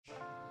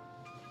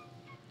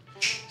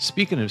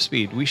Speaking of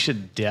Speed, we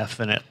should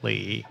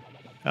definitely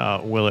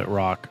Will It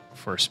Rock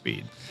for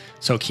Speed.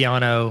 So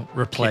Keanu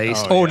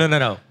replaced. Oh, Oh, yeah.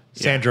 no.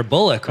 Sandra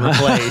Bullock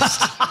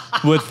replaced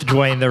with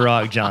Dwayne The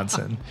Rock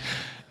Johnson.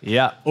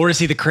 Yeah. Or is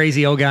he the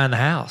crazy old guy in the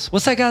house?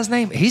 What's that guy's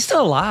name? He's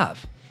still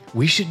alive.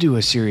 We should do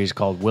a series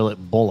called Will It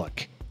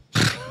Bullock.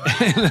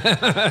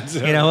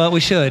 You know what?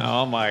 We should.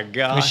 Oh, my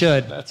gosh. We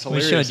should. That's we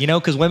hilarious. should. You know,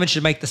 because women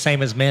should make the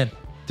same as men.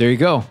 There you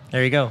go.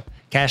 There you go.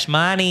 Cash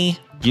money.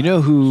 You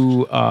know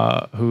who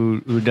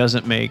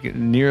doesn't make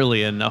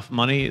nearly enough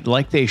money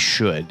like they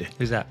should?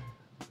 Who's that?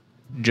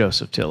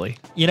 Joseph Tilley.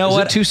 You know Is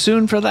what? it too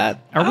soon for that?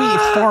 Are we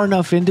far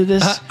enough into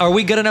this? Are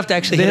we good enough to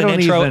actually They hit an don't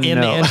intro even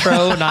in know. the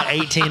intro, not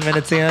 18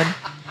 minutes in?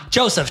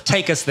 Joseph,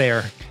 take us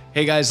there.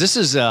 Hey guys, this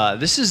is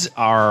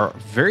our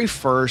very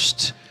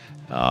first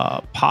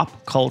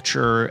pop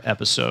culture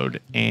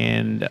episode,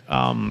 and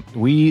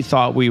we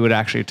thought we would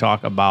actually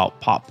talk about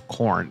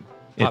popcorn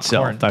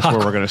itself. That's where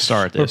we're going to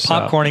start this.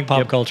 We're popcorning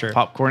pop culture.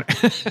 Popcorn.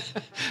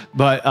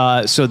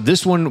 But so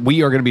this one,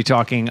 we are going to be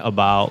talking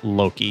about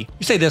Loki.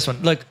 You say this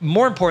one. Look,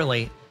 more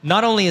importantly,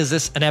 not only is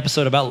this an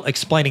episode about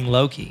explaining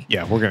Loki.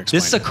 Yeah, we're going to explain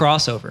This is a it.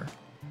 crossover.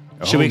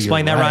 Should Oh, we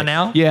explain you're that right right.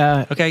 now?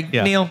 Yeah. Okay,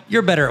 Yeah. Neil,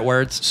 you're better at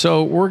words.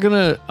 So we're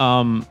gonna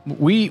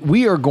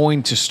we are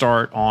going to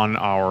start on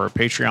our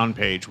Patreon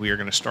page. We are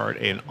going to start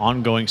an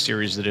ongoing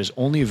series that is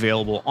only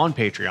available on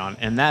Patreon,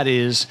 and that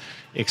is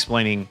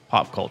explaining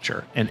pop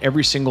culture. And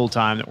every single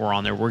time that we're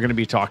on there, we're going to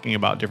be talking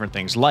about different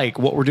things, like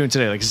what we're doing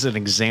today. Like this is an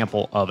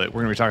example of it.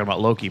 We're going to be talking about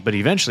Loki, but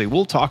eventually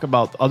we'll talk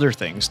about other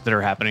things that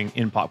are happening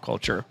in pop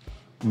culture,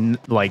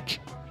 not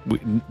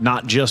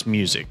just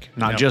music,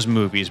 not just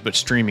movies, but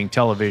streaming,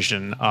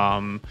 television.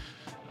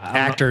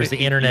 Actors, the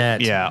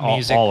internet, yeah,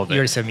 music. all of it. You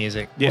already said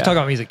music. Yeah. We'll talk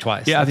about music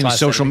twice. Yeah, I That's think why said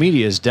social it.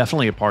 media is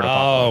definitely a part of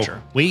pop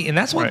culture. And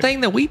that's one Right.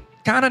 thing that we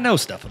kind of know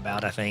stuff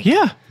about, I think.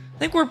 Yeah. I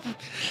think I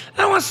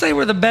don't want to say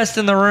we're the best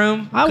in the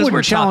room. I 'cause we're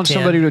wouldn't top challenge 10.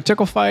 somebody to a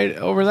tickle fight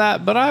over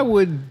that, but I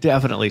would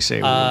definitely say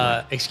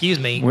Excuse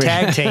me,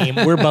 tag team.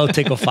 We're both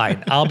tickle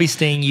fighting. I'll be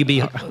Sting. You be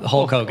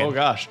Hulk Hogan. Oh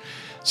gosh.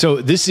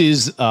 So this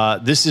is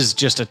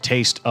just a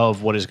taste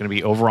of what is going to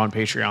be over on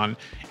Patreon.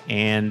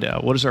 And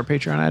what is our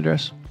Patreon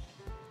address?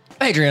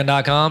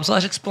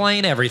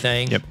 Patreon.com/explain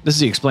everything. Yep. This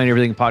is the Explain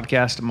Everything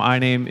podcast. My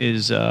name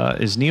is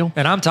Neil.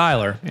 And I'm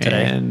Tyler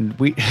today. And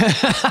we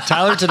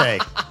Tyler today.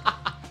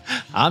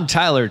 I'm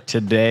Tyler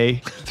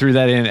today. Threw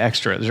that in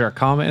extra. Is there a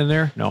comment in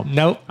there? No.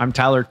 Nope. I'm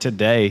Tyler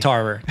today.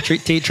 Tarver.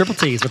 Triple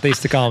T is what they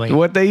used to call me.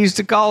 What they used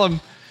to call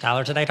him.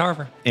 Tyler today,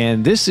 Tarver.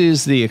 And this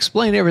is the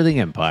Explain Everything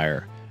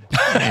Empire.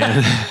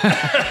 And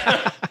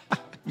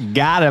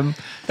got him.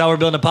 Thought we're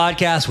building a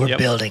podcast. We're Yep.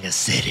 building a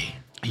city.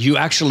 You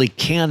actually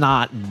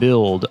cannot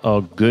build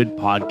a good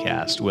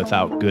podcast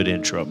without good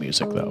intro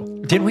music, though.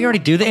 Didn't we already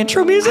do the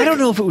intro music? I don't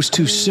know if it was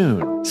too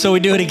soon. So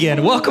we do it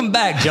again. Welcome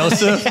back,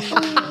 Joseph.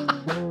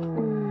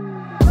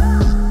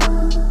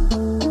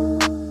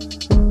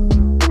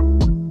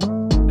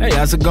 Hey,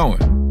 how's it going?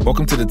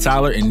 Welcome to the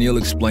Tyler and Neil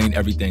Explain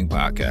Everything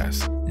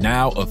podcast.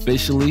 Now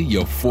officially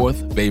your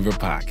fourth favorite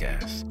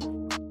podcast.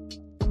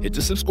 Hit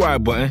the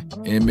subscribe button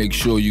and make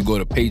sure you go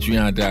to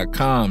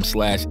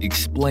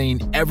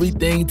patreon.com/explain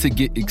everything to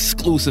get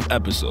exclusive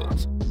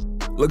episodes.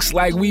 Looks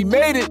like we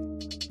made it.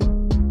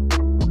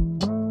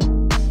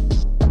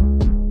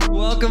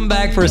 Welcome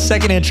back for a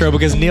second intro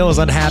because Neil is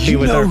unhappy You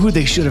with know our... who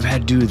they should have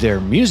had do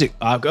their music.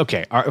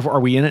 Okay, are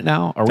we in it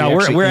now? Are we No,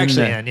 we're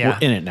actually the- in, yeah.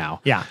 We're in it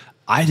now. Yeah.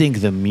 I think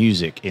the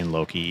music in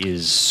Loki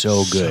is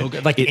so good. So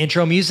good. Like the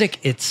intro music,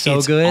 it's so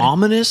it's good.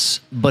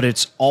 ominous, but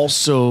it's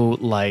also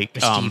like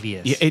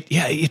Mischievous.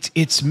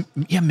 It's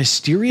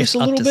mysterious It's a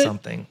up little to bit.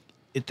 something.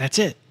 That's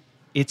it.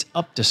 It's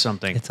up to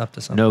something. It's up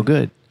to something. No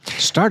good.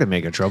 Started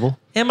making trouble.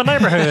 In my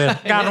neighborhood.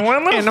 Got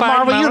one little In the fight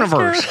Marvel about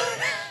universe. Oscar.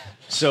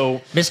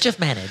 So Mischief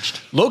managed.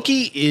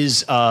 Loki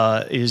is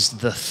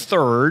the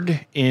third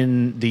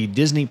in the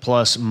Disney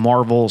Plus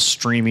Marvel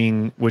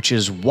streaming, which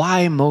is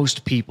why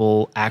most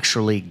people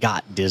actually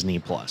got Disney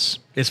Plus.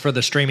 It's for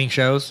the streaming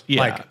shows.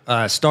 Yeah.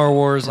 Like Star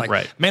Wars. Like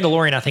Right.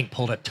 Mandalorian, I think,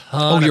 pulled a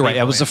ton Oh, of you're right. people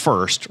That was the in.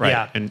 first,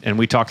 right? Yeah. And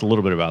we talked a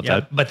little bit about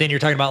Yeah, that. but then you're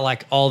talking about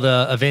like all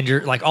the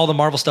Avenger, like all the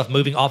Marvel stuff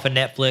moving off of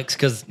Netflix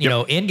because, you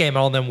know, Endgame and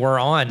all of them were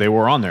on. They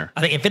were on there.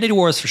 I think Infinity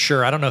Wars for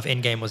sure. I don't know if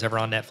Endgame was ever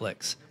on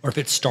Netflix or if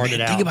it started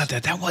Man, out. think about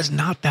that. That was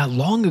not that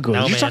long ago.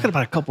 No, You're man. talking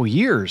about a couple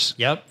years.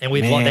 Yep. And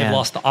they've Man.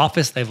 lost The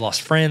Office. They've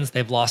lost Friends.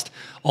 They've lost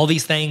all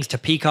these things to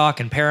Peacock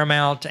and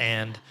Paramount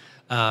and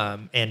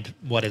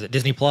what is it?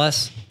 Disney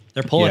Plus.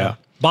 They're pulling Yeah. them.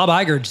 Bob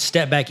Iger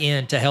stepped back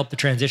in to help the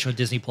transition with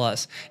Disney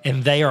Plus,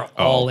 and they are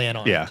all in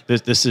on Yeah,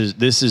 it. this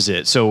is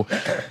it. So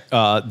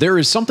there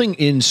is something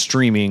in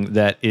streaming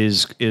that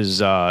is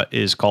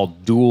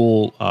called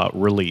dual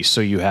release.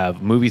 So you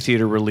have movie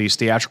theater release,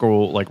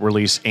 theatrical like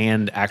release,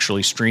 and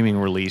actually streaming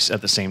release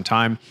at the same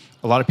time.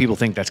 A lot of people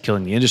think that's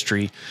killing the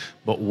industry,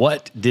 but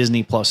what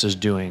Disney Plus is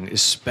doing,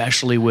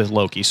 especially with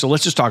Loki. So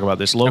let's just talk about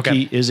this. Loki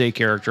Okay. is a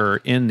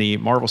character in the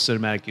Marvel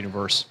Cinematic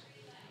Universe.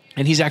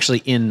 And he's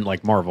actually in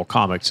like Marvel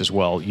Comics as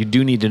well. You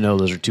do need to know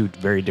those are two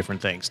very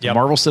different things. The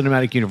Marvel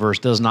Cinematic Universe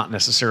does not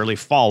necessarily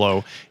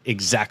follow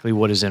exactly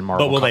what is in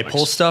Marvel But will Comics. they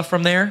pull stuff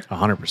from there?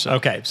 100%.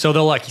 Okay, so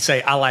they'll like you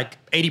say, I like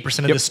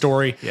 80% of the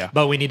story,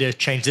 but we need to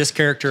change this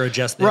character,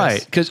 adjust this.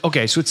 Right, because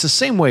so it's the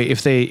same way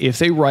if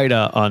they write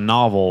a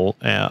novel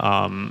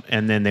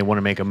and then they want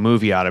to make a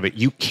movie out of it,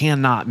 you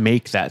cannot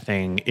make that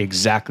thing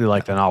exactly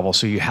like the novel,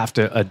 so you have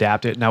to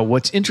adapt it. Now,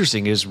 what's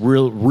interesting is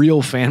real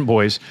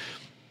fanboys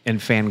and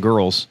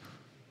fangirls.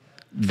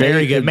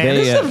 Very good, man.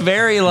 This is a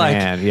very we're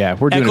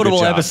doing equitable a good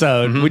job.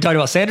 Episode. We talked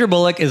about Sandra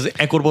Bullock is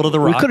equitable to The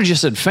Rock. We could have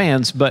just said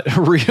fans, but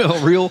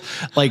real,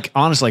 like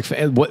honest, like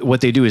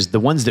what they do is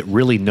the ones that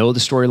really know the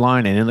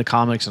storyline and in the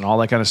comics and all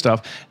that kind of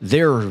stuff,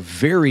 they're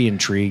very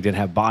intrigued and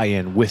have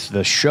buy-in with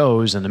the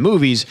shows and the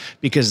movies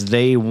because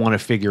they want to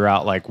figure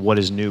out like what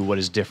is new, what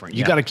is different.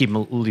 You got to keep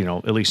them,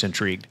 at least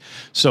intrigued.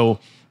 So.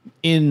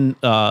 In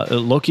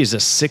Loki is a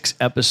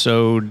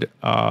 6-episode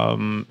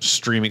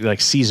streaming,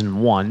 like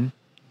season 1.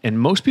 And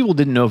most people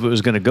didn't know if it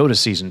was going to go to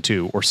season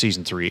 2 or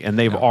season 3, and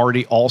they've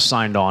already all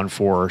signed on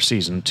for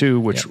season 2,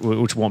 which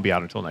won't be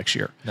out until next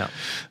year.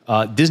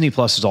 No, Disney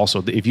Plus is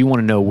also, if you want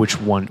to know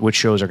which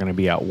shows are going to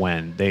be out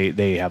when,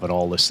 they have it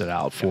all listed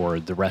out for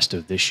the rest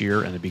of this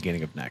year and the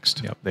beginning of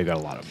next. They've got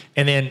a lot of them.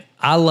 And then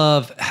I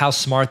love how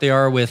smart they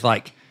are with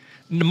like.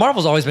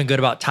 Marvel's always been good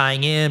about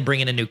tying in,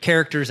 bringing in new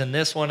characters in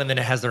this one, and then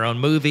it has their own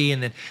movie,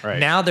 and then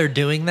now they're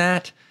doing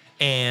that.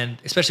 And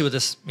especially with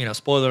this,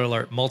 spoiler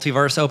alert,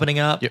 multiverse opening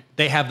up,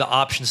 they have the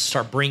options to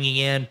start bringing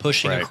in,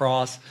 pushing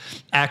across.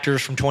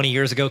 Actors from 20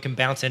 years ago can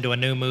bounce into a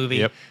new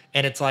movie.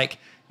 And it's like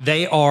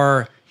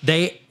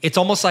it's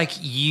almost like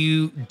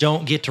you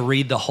don't get to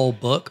read the whole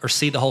book or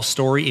see the whole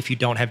story if you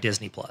don't have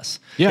Disney Plus.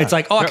 It's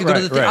like, I could go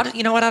to the thing.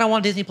 You know what? I don't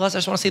want Disney Plus. I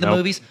just want to see the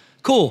movies.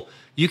 Cool.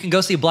 You can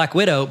go see Black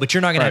Widow, but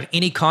you're not going to have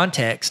any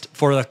context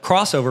for the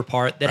crossover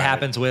part that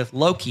happens with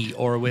Loki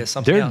or with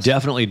something else. They're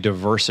definitely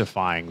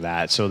diversifying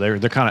that. So they're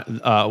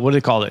kind of what do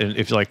they call it?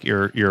 If like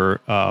your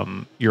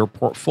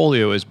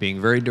portfolio is being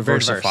very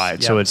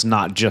diversified, diverse, so it's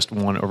not just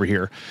one over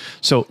here.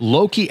 So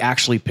Loki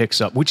actually picks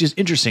up, which is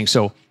interesting.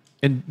 So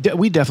and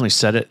we definitely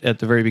said it at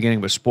the very beginning,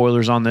 but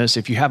spoilers on this.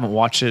 If you haven't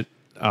watched it,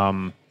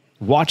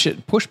 watch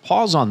it. Push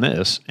pause on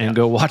this and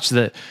go watch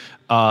the.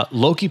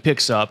 Loki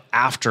picks up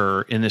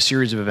in the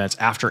series of events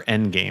after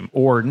Endgame,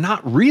 or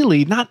not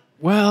really,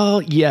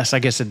 yes, I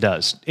guess it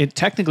does. It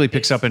technically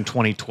picks up in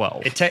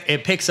 2012.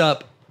 It picks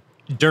up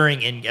during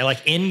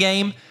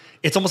Endgame.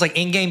 It's almost like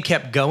Endgame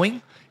kept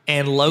going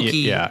and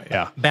Loki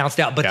bounced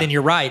out. But then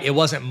you're right. It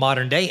wasn't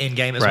modern day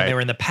Endgame. It's when they were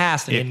in the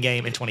past in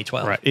Endgame in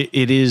 2012. Right.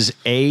 It is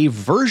a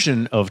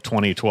version of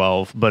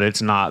 2012, but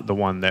it's not the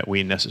one that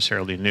we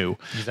necessarily knew.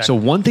 Exactly. So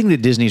one thing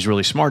that Disney's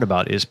really smart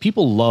about is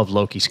people love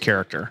Loki's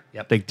character.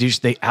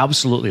 They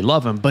absolutely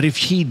love him. But if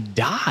he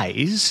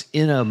dies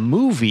in a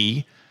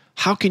movie,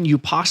 how can you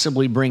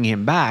possibly bring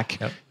him back?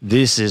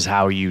 This is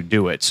how you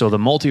do it. So the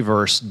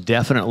multiverse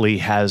definitely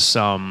has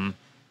some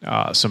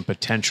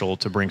potential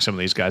to bring some of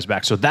these guys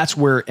back. So that's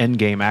where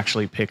Endgame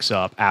actually picks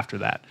up after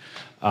that.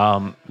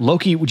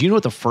 Loki, do you know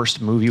what the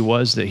first movie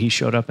was that he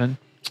showed up in?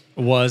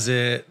 Was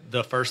it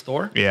the first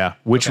Thor? Yeah,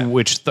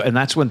 and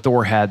that's when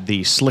Thor had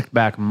the slicked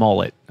back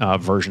mullet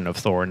version of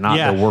Thor,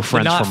 not the we're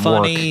friends not from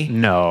funny, work.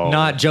 No,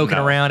 not joking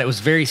around. It was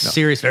very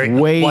serious, very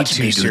way watch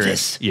too me do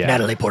serious. This,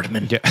 Natalie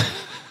Portman. Yeah.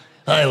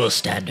 I will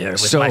stand here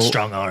with my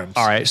strong arms.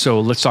 All right, so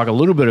let's talk a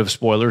little bit of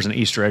spoilers and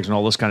Easter eggs and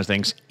all those kind of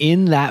things.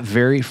 In that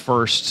very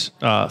first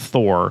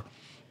Thor,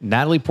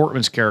 Natalie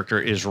Portman's character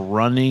is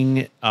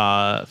running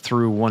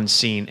through one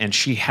scene, and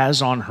she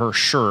has on her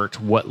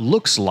shirt what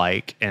looks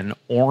like an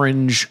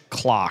orange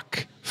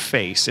clock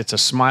face. It's a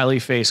smiley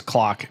face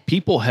clock.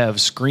 People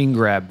have screen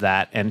grabbed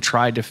that and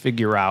tried to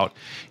figure out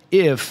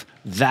if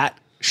that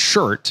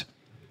shirt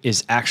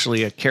is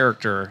actually a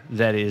character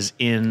that is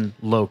in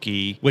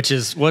Loki. Which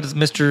is, what is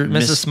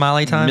Mrs.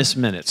 Smiley Time? Miss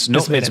Minutes. No,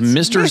 Miss it's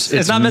Mr.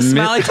 It's not Miss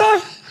Smiley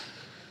Time?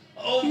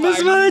 Oh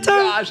my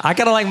gosh. I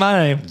kind of like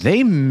my name.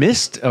 They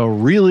missed a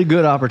really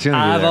good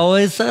opportunity. I've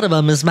always said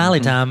about Miss Smiley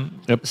Time.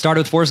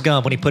 Started with Forrest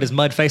Gump when he put his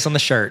mud face on the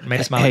shirt and made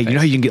a smiley face. You know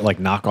how you can get like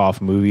knockoff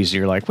movies and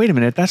you're like, wait a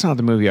minute, that's not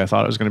the movie I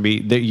thought it was going to be.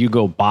 That you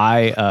go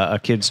buy a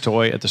kid's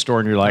toy at the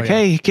store and you're like,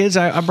 hey kids,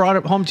 I brought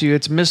it home to you.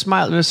 It's Miss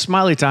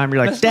Smiley Time.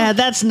 You're like, Dad,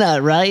 that's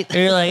not right.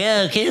 You're like,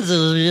 yeah, kids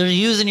are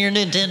using your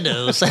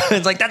Nintendo. So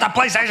it's like, that's a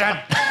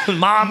PlayStation,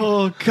 Mom.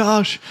 Oh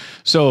gosh.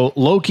 So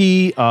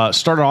Loki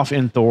started off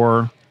in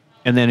Thor.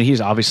 And then he's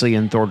obviously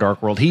in Thor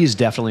Dark World. He is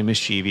definitely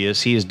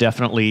mischievous. He is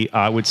definitely,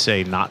 I would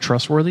say, not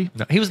trustworthy.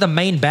 No, he was the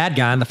main bad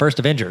guy in the first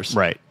Avengers.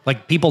 Right.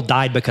 Like, people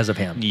died because of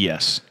him.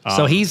 Yes.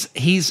 So he's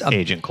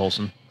Agent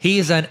Coulson.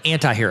 He's an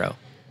anti-hero,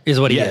 is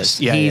what he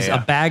is. Yeah, he's a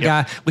bad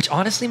guy, which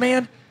honestly,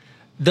 man,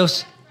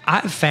 those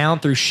I've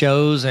found through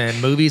shows and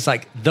movies,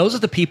 like, those are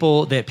the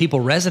people that people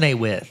resonate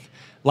with.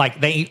 Like,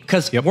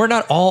 because we're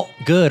not all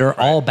good or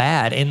all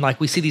bad. And,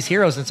 like, we see these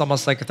heroes, and it's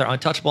almost like they're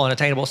untouchable,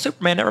 unattainable.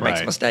 Superman never makes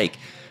a mistake.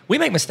 we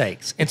make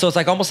mistakes. And so it's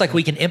like almost like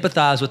we can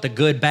empathize with the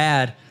good,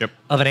 bad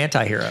of an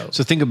anti-hero.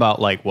 So think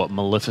about like what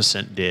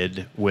Maleficent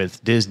did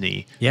with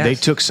Disney. Yes. They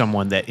took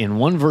someone that in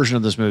one version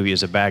of this movie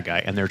is a bad guy,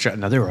 and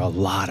now there were a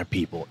lot of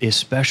people,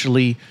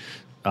 especially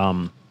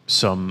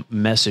some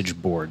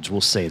message boards will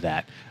say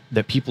that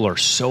people are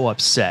so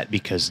upset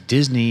because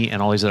Disney and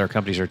all these other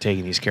companies are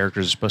taking these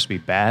characters that are supposed to be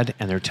bad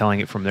and they're telling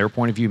it from their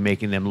point of view,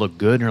 making them look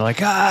good. And they're like,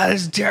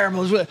 this is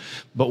terrible.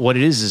 But what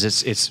it is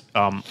it's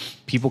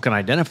people can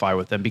identify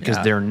with them because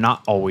they're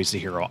not always the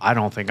hero. I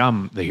don't think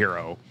I'm the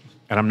hero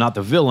and I'm not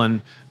the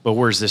villain, but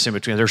where's this in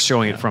between? They're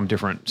showing it from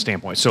different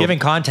standpoints. So giving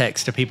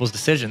context to people's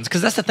decisions.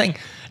 Because that's the thing.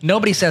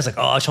 Nobody says like,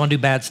 I just want to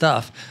do bad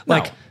stuff.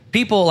 Like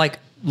people like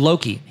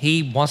Loki,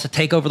 he wants to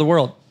take over the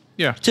world.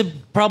 Yeah. To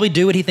probably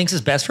do what he thinks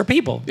is best for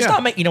people. It's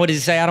not what does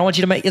he say? I don't want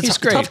you to make, it's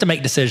tough to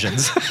make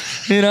decisions.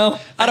 I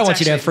don't want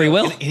you to have free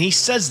will. And he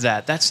says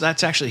that. That's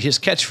actually his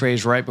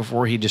catchphrase right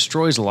before he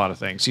destroys a lot of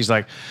things. He's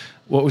like,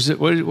 what was it?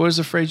 What was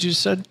the phrase you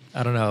just said?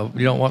 I don't know.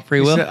 You don't want free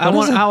will? Said, I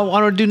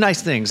want to do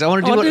nice things. I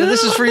want to do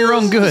this is for your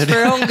own good. It's for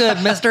your own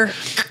good, mister.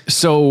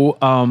 So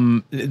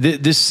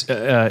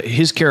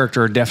his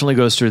character definitely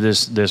goes through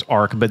this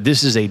arc, but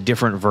this is a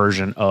different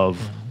version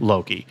of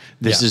Loki.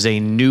 This is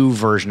a new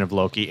version of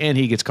Loki, and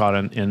he gets caught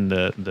in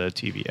the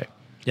TVA.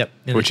 Yep.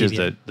 Which is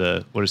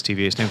the what does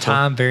TVA stand for?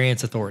 Time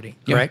Variance Authority,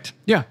 correct?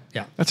 Yeah.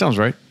 That sounds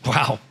right.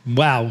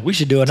 Wow. We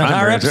should do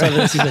another episode of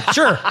this season.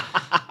 Sure.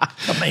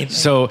 Amazing.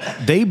 So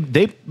they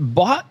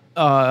bought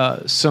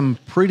some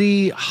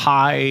pretty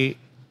high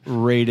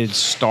rated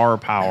star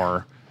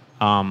power.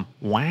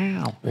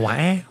 Wow.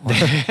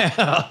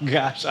 Oh,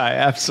 gosh, I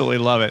absolutely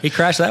love it. He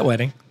crashed that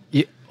wedding.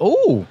 Yeah.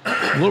 Oh,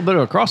 a little bit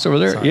of a crossover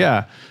there. Sorry.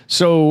 Yeah.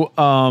 So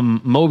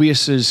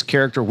Mobius's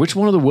character, which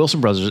one of the Wilson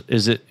brothers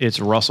is it? It's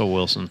Russell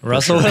Wilson.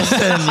 Wilson,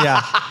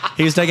 yeah.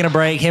 He was taking a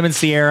break. Him and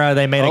Sierra,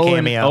 they made a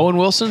cameo. Owen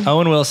Wilson?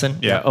 Owen Wilson.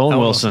 Yeah, Owen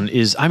Wilson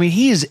is, I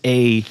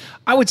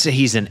would say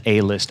he's an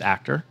A-list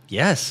actor.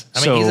 Yes.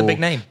 He's a big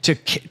name.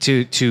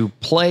 To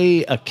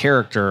play a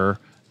character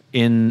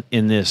in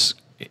this,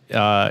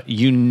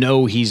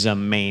 he's a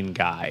main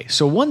guy.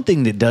 So one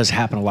thing that does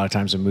happen a lot of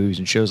times in movies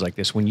and shows like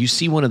this, when you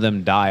see one of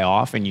them die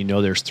off and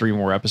there's 3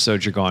 more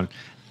episodes, you're going,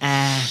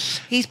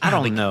 he's I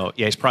don't know.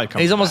 Yeah, he's probably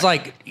coming He's almost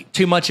back. like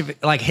too much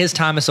of like his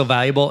time is so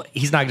valuable.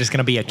 He's not just going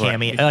to be a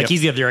cameo. Right. Like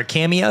he's either a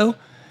cameo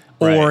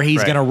or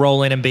he's going to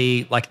roll in and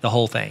be like the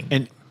whole thing.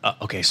 And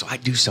okay, so I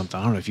do something.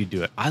 I don't know if you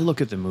do it. I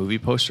look at the movie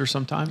poster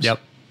sometimes.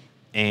 Yep.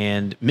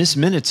 And Miss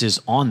Minutes is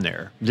on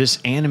there, this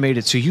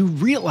animated. So you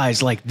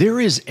realize like there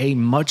is a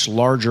much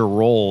larger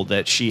role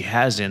that she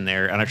has in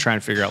there. And I try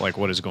and figure out like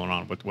what is going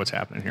on with what's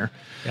happening here.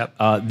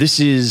 Yep. This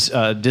is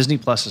Disney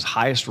Plus's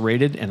highest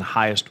rated and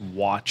highest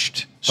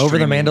watched over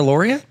The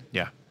Mandalorian?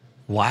 Yeah.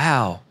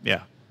 Wow.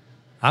 Yeah.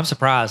 I'm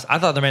surprised. I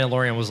thought The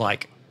Mandalorian was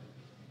like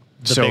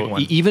the big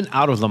one. Even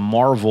out of the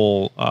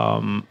Marvel,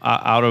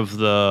 out of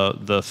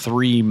the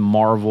 3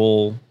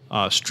 Marvel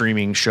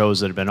streaming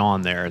shows that have been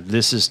on there,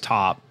 this is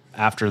top.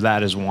 After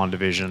that is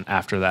WandaVision.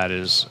 After that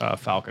is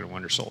Falcon and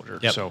Winter Soldier.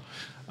 Yep. So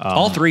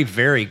all 3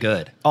 very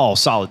good. All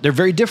solid. They're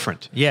very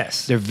different.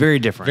 Yes. They're very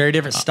different. Very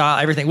different style,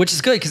 everything, which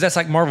is good because that's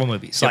like Marvel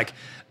movies. Yep. Like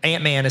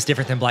Ant-Man is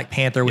different than Black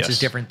Panther, which is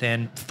different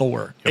than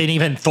Thor. Yep. And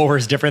even Thor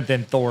is different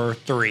than Thor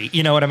 3.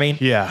 You know what I mean?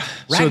 Yeah.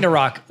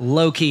 Ragnarok,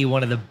 low-key,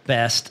 one of the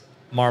best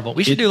Marvel.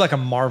 We should do like a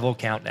Marvel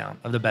countdown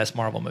of the best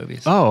Marvel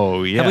movies.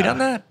 Oh, yeah. Have we done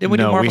that? Did we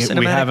do Marvel Cinematic?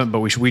 We haven't,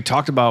 but we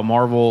talked about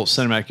Marvel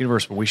Cinematic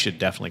Universe, but we should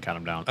definitely count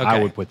them down. Okay.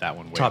 I would put that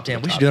one way top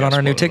 10. We should do it on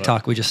our new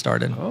TikTok we just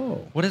started.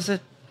 Oh. What is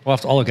it? We'll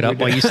have to look it up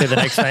while you say the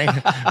next thing.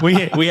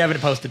 We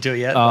haven't posted to it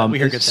yet, but we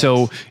hear good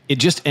So things. it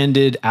just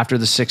ended after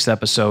the 6th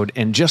episode,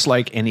 and just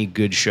like any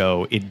good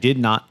show, it did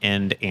not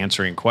end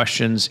answering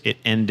questions. It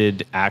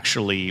ended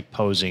actually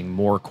posing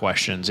more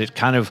questions. It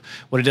kind of,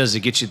 what it does is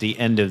it gets you at the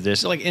end of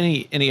this, like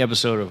any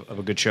episode of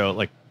a good show,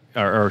 like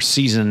or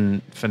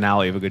season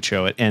finale of a good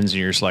show, it ends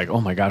and you're just like,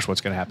 oh my gosh, what's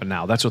going to happen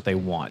now? That's what they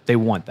want. They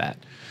want that.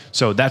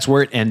 So that's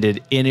where it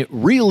ended, and it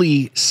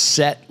really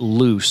set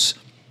loose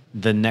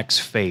the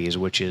next phase,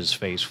 which is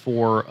phase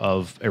 4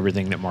 of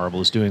everything that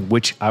Marvel is doing,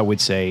 which I would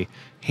say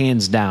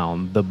hands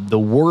down the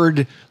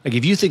word, like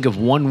if you think of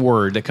one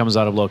word that comes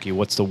out of Loki,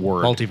 what's the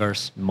word?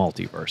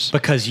 Multiverse.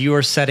 Because you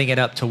are setting it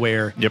up to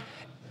where, as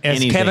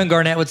anything. Kevin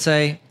Garnett would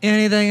say,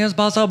 anything is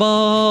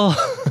possible.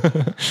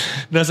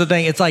 That's the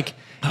thing. It's like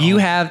you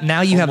have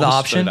the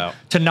option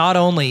to not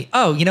only,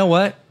 you know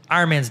what?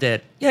 Iron Man's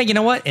dead. Yeah, you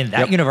know what? In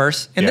that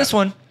universe, in this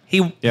one,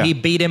 he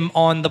beat him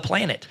on the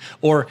planet,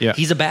 or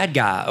he's a bad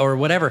guy, or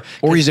whatever.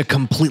 Or he's a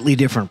completely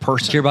different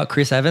person. Did you hear about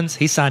Chris Evans?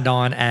 He signed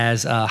on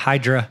as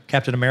Hydra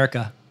Captain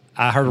America.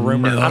 I heard a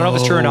rumor. I don't know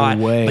if it's true or not,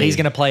 but he's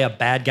going to play a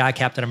bad guy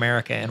Captain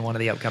America in one of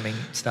the upcoming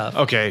stuff.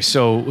 Okay,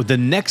 so the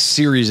next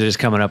series that is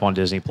coming up on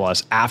Disney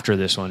Plus after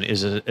this one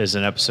is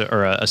an episode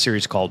or a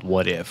series called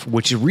What If,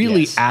 which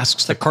really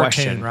asks the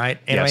question, cartoon, right?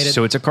 Animated? Yes,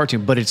 so it's a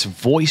cartoon, but it's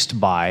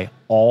voiced by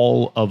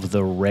all of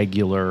the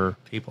regular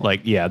people.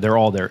 Like, they're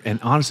all there. And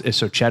honestly,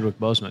 so Chadwick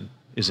Boseman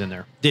is in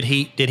there. Did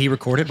he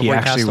record it before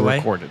he passed away?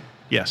 Recorded.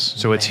 Yes.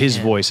 So it's his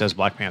voice as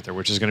Black Panther,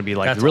 which is going to be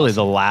like That's really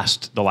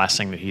awesome. the last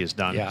thing that he has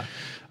done.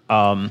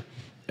 Yeah.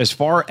 As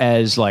far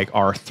as like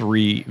our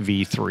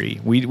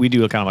 3v3, we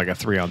do kind of like a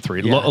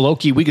 3-on-3. Yeah.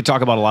 Loki, we could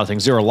talk about a lot of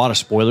things. There are a lot of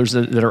spoilers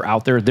that are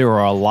out there. There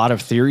are a lot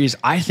of theories.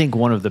 I think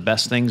one of the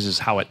best things is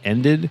how it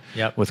ended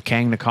with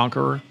Kang the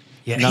Conqueror.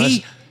 Yeah.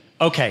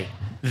 Okay.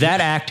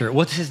 That actor,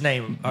 what's his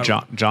name?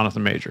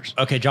 Jonathan Majors.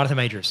 Okay, Jonathan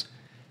Majors.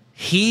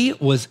 He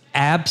was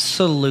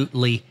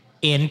absolutely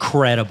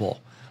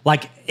incredible.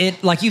 Like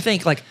you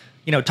think like,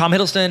 you know, Tom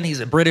Hiddleston, he's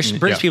a British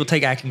people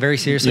take acting very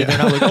seriously. They're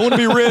not like, I want to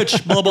be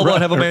rich, blah, blah, blah,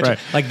 and have a mansion.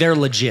 Like, they're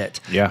legit.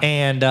 Yeah.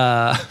 And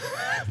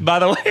by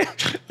the way,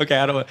 okay,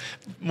 I don't,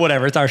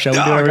 whatever, it's our show. We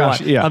do whatever we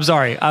want. Yeah. I'm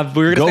sorry. We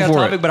were going to stay on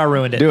topic, but I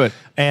ruined it. Do it.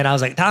 And I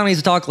was like, Tom needs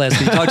to talk less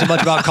because you talk too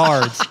much about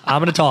cards.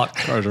 I'm going to talk.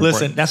 Cards are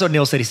Listen, important. that's what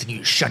Neil said. He said,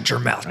 you shut your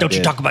mouth. Don't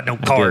you talk about no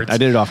cards. I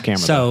did it off camera.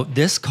 So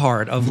this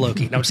card of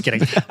Loki, no, I'm just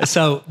kidding.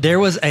 So there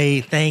was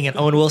a thing and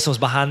Owen Wilson was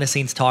behind the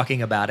scenes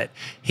talking about it.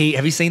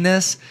 Have you seen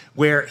this?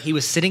 Where he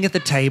was sitting at the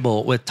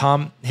table with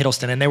Tom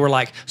Hiddleston and they were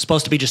like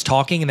supposed to be just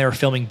talking and they were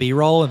filming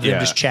B-roll of them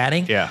just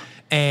chatting. Yeah.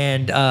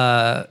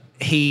 And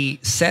he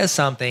says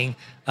something,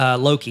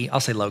 Loki, I'll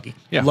say Loki.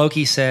 Yeah.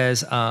 Loki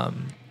says,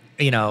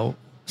 you know,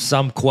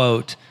 some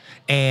quote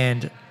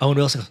and Owen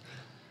Wilson goes,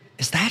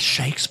 is that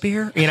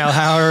Shakespeare? You know,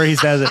 however he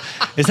says it.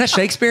 Is that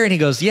Shakespeare? And he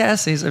goes,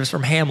 yes. It was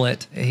from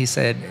Hamlet. He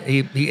said,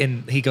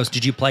 he goes,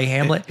 did you play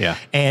Hamlet? Yeah.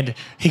 And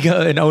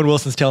and Owen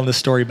Wilson's telling this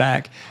story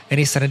back. And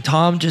he said, and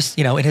Tom just,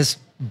 you know, in his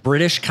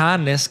British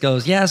kindness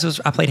goes, yes,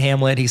 I played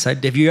Hamlet. He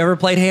said, have you ever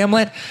played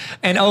Hamlet?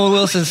 And Owen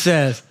Wilson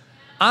says,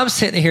 I'm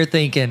sitting here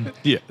thinking,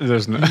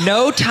 there's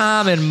no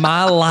time in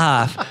my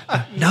life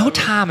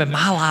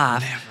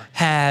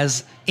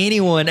has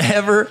anyone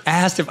ever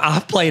asked if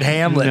I've played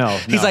Hamlet. No,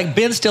 He's like,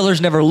 Ben Stiller's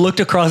never looked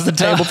across the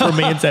table from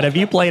me and said, have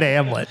you played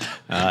Hamlet?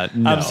 No,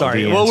 I'm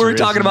sorry. What were we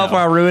talking about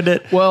before I ruined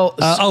it? Well,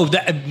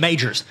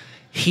 Majors.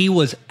 He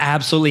was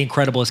absolutely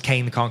incredible as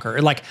Kang the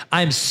Conqueror. Like,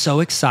 I'm so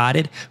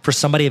excited for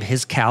somebody of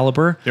his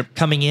caliber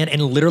coming in.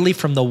 And literally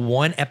from the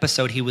one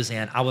episode he was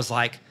in, I was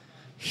like,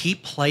 he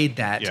played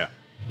that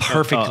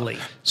perfectly.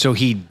 So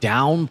he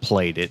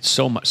downplayed it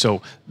so much.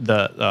 So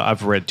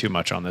I've read too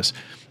much on this.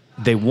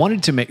 They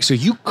wanted to make, so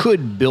you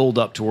could build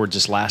up towards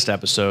this last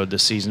episode, the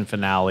season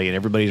finale, and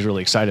everybody's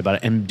really excited about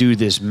it, and do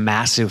this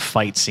massive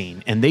fight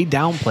scene. And they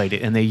downplayed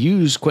it, and they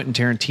used Quentin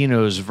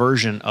Tarantino's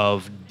version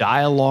of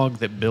dialogue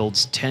that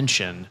builds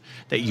tension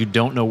that you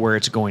don't know where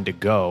it's going to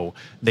go.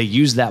 They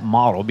used that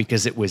model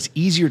because it was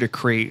easier to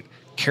create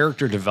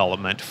character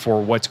development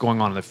for what's going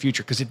on in the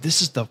future. Because if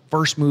this is the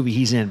first movie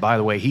he's in, by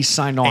the way, he's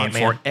signed on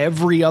for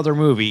every other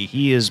movie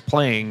he is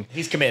playing.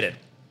 He's committed.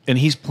 And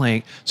he's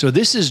playing. So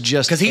this is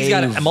just because he's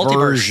got a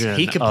multiverse.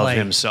 He could play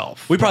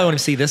himself. We probably want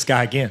to see this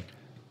guy again.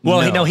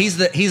 Well, he's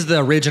the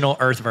original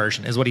Earth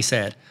version, is what he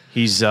said.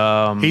 He's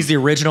the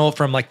original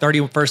from like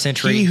 31st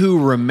century. He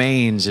who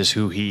remains is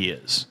who he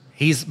is.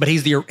 He is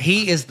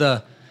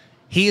the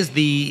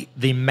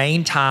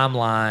main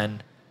timeline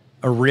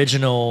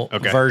original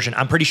version.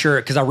 I'm pretty sure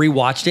because I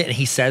rewatched it and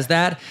he says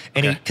that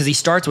and because he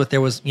starts with there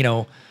was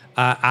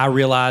I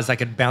realized I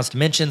could bounce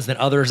dimensions, then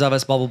others of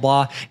us, blah, blah,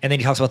 blah. And then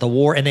he talks about the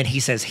war. And then he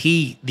says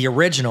the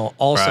original,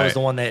 also is the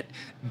one that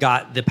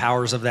got the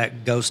powers of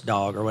that ghost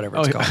dog or whatever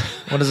it's called.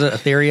 What is it?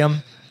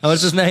 Ethereum? Oh,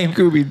 what's his name?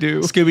 Scooby-Doo.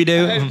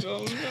 Scooby-Doo? I don't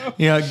know.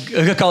 I'm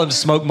going to call him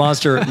Smoke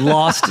Monster.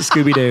 Lost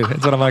Scooby-Doo.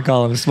 That's what I'm going to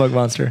call him, Smoke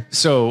Monster.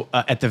 So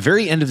at the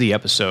very end of the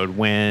episode,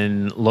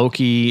 when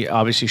Loki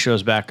obviously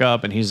shows back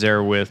up and he's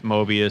there with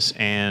Mobius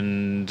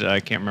and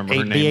I can't remember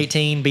her name.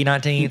 B18,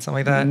 B19, something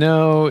like that?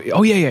 No.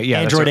 Oh, yeah.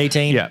 Android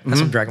 18? Yeah.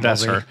 That's from Dragon Ball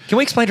Z. Her. Can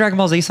we explain Dragon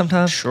Ball Z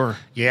sometime? Sure.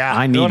 Yeah.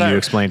 I need you to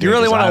explain to me. You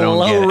really want a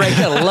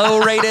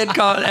low-rated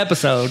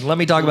episode. Let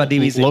me talk about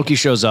DBZ. Loki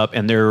shows up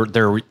and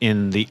they're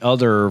in the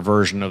other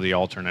version of the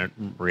alternate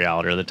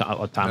reality or the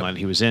timeline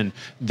he was in.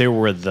 There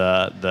were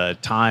the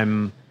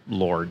time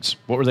lords.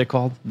 What were they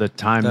called? The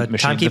time machine.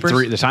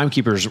 Timekeepers? The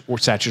timekeepers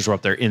statues were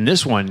up there. In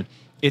this one,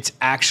 it's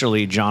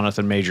actually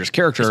Jonathan Majors'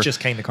 character. It's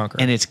just Kang the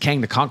Conqueror. And it's Kang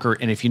the Conqueror.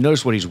 And if you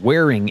notice what he's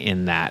wearing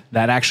in that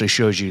actually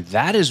shows you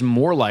that is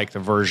more like the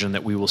version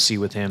that we will see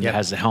with him that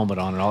has the helmet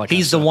on and all that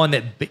kind of stuff. He's the one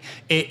that,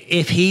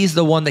 if he's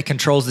the one that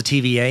controls the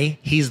TVA,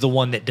 he's the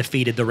one that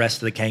defeated the rest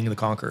of the Kang the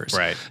Conquerors.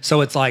 Right.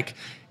 So it's like,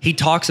 he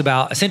talks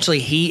about, essentially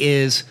he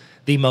is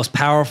the most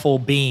powerful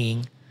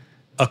being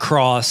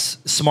across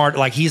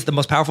he's the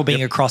most powerful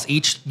being across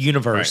each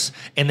universe.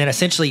 Right. And then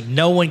essentially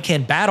no one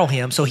can battle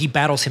him. So he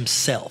battles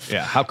himself.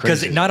 Yeah. How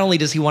crazy. Because not only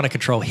does he want to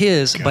control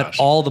his, but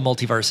all the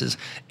multiverses.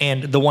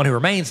 And the one who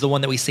remains, the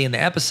one that we see in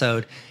the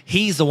episode,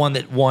 he's the one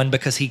that won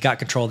because he got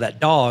control of that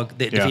dog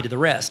that defeated the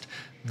rest.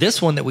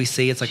 This one that we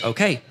see, it's like,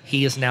 okay,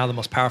 he is now the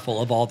most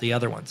powerful of all the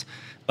other ones.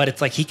 But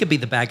it's like he could be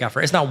the bad guy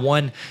for it's not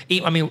one.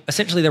 I mean,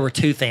 essentially there were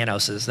two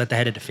Thanoses that they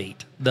had to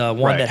defeat. The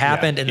one that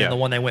happened, and then the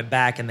one that went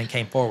back and then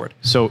came forward.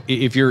 So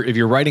if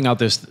you're writing out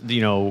this,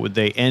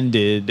 they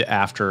ended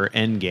after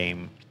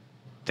Endgame.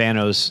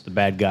 Thanos, the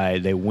bad guy,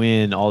 they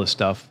win all this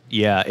stuff.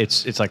 Yeah,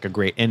 it's like a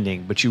great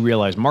ending. But you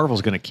realize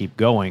Marvel's going to keep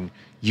going.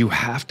 You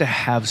have to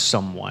have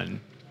someone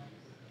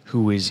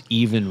who is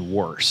even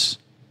worse.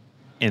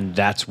 And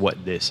that's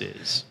what this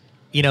is.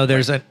 You know,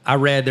 there's a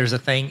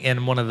thing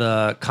in one of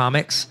the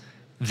comics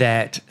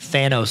that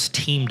Thanos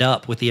teamed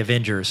up with the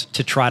Avengers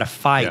to try to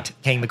fight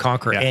Kang the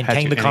Conqueror. And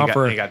Kang the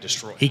Conqueror, he got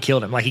destroyed. He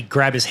killed him. Like, he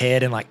grabbed his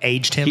head and, like,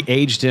 aged him. He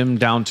aged him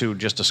down to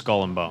just a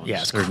skull and bones.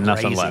 Yeah, it's There's crazy.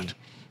 nothing left.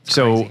 It's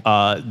So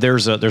crazy.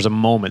 there's a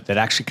moment that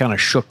actually kind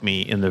of shook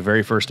me in the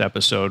very first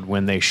episode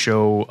when they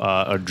show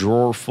a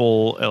drawer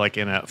full, like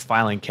in a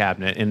filing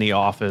cabinet in the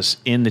office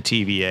in the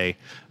TVA,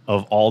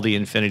 of all the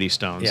Infinity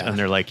Stones. Yeah. And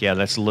they're like, yeah,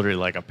 that's literally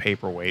like a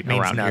paperweight Means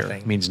around here.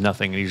 nothing. Means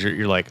nothing. And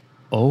you're like,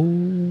 oh,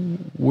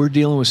 we're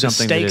dealing with The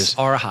something that stakes is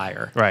are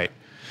higher. right.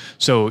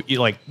 So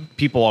like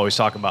people always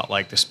talk about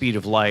like the speed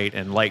of light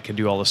and light can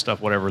do all this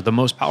stuff, whatever. The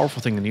most powerful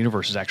thing in the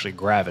universe is actually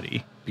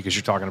gravity, because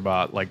you're talking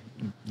about like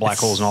black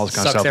holes and all this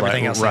kind of sucks stuff.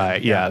 everything else in.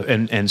 Right. Yeah.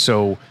 And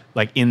so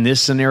like in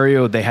this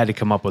scenario, they had to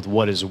come up with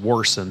what is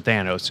worse than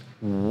Thanos.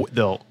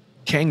 The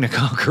Kang the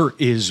Conqueror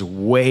is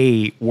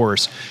way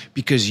worse,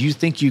 because you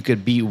think you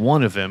could beat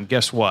one of them.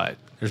 Guess what?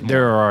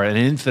 There are an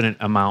infinite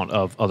amount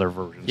of other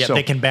versions. Yeah, So-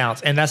 they can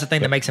bounce. And that's the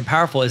thing that makes him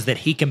powerful, is that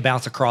he can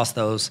bounce across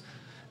those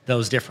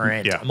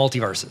different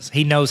multiverses.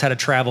 He knows how to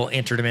travel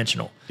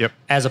interdimensional. Yep.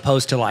 As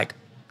opposed to, like,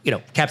 you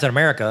know, Captain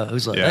America,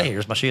 who's like, hey,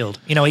 here's my shield.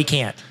 You know, he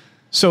can't.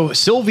 So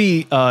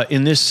Sylvie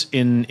in this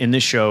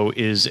show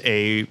is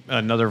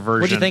another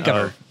version. What'd you think of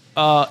her?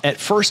 At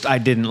first, I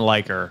didn't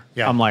like her.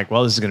 Yeah. I'm like,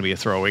 well, this is going to be a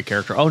throwaway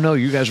character. Oh no,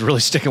 you guys are really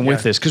sticking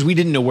with this, because we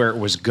didn't know where it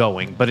was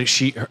going. But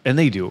and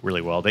they do it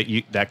really well.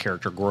 That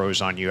character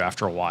grows on you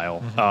after a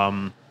while.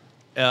 Mm-hmm.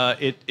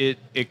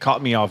 It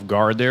caught me off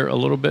guard there a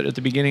little bit at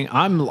the beginning.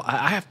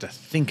 I have to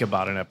think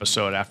about an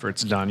episode after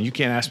it's done. You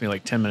can't ask me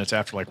like 10 minutes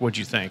after, like, what'd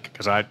you think?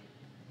 Because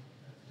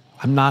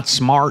I'm not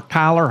smart,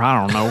 Tyler.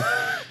 I don't know.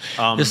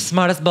 You're the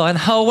smartest boy in the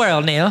whole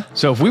world, Neil.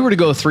 So if we were to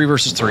go 3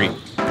 versus 3.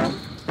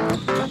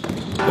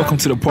 Welcome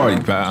to the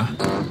party, pal.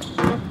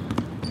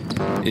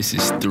 This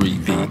is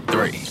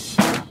 3v3.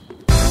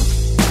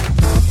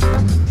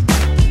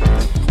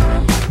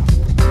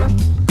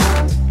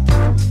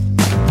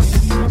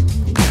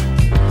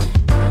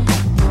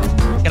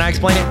 Can I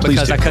explain it? Please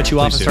Because do. I cut you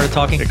off Please and do. started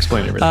talking.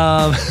 Explain everything.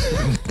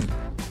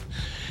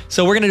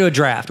 So we're going to do a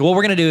draft. What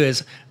we're going to do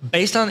is,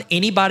 based on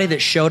anybody that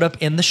showed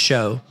up in the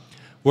show,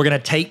 we're going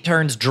to take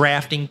turns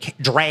drafting.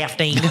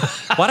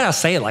 Why did I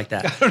say it like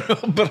that? I don't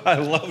know, but I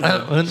love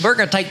it. We're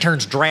going to take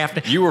turns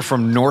drafting. You were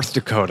from North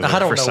Dakota. I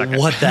don't for a know second.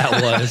 what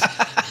that was.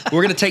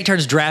 We're going to take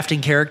turns drafting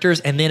characters,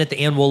 and then at the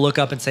end, we'll look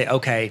up and say,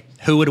 okay,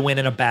 who would win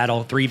in a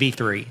battle,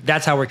 3v3.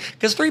 That's how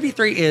because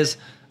 3v3 is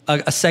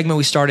a segment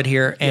we started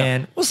here,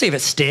 and we'll see if it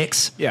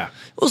sticks. Yeah.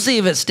 We'll see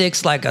if it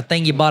sticks like a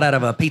thing you bought out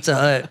of a Pizza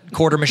Hut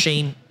quarter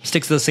machine,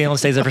 sticks to the ceiling,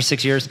 stays there for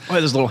 6 years. Oh,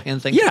 those little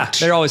hand things. Yeah,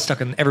 they're always stuck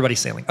in everybody's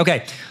ceiling.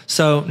 Okay,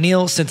 so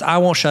Neil, since I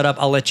won't shut up,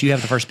 I'll let you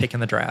have the first pick in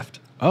the draft.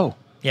 Oh.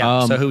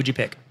 Yeah, so who would you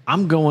pick?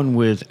 I'm going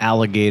with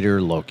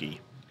Alligator Loki.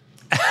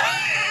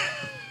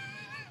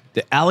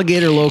 The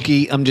Alligator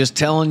Loki, I'm just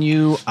telling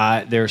you,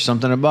 there's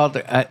something about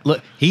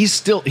look, he was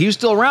still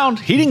around.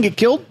 He didn't get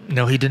killed.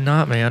 No, he did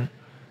not, man.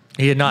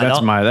 He did not.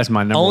 That's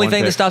my number Only one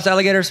thing that pick. stops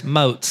alligators,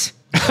 moats.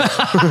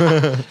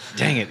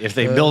 Dang it. If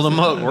they build them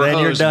up, we're Then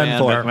you're hosed, done man.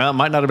 for. Well, it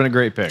might not have been a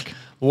great pick.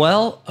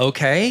 Well,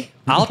 okay.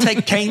 I'll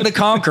take Kang the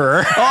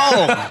Conqueror.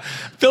 Oh,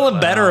 feeling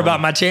better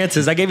about my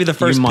chances. I gave you the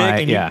first You pick. might,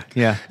 And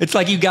yeah. It's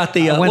like you got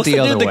the I went what's the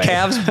the dude other the way.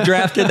 Cavs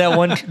drafted that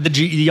one, the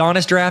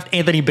Giannis draft,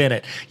 Anthony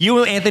Bennett. You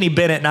and Anthony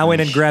Bennett, and I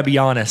went and grabbed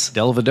Giannis.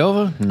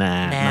 Dellavedova?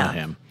 Nah, not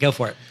him. Go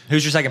for it.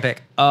 Who's your second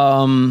pick?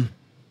 Honestly,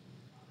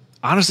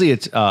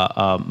 it's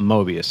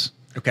Mobius.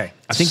 Okay.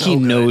 I think he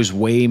knows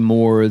way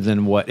more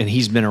than and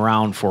he's been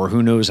around for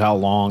who knows how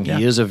long. Yeah.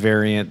 He is a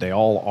variant. They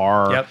all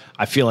are. Yep.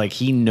 I feel like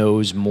he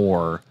knows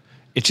more.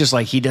 It's just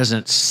like he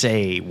doesn't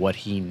say what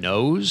he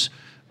knows.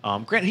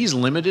 Granted, he's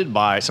limited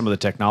by some of the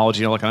technology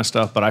and all that kind of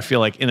stuff, but I feel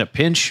like in a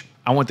pinch,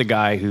 I want the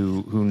guy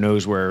who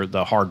knows where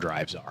the hard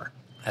drives are.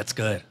 That's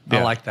good. Yeah.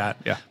 I like that.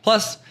 Yeah.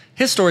 Plus,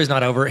 his story's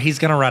not over. He's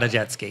going to ride a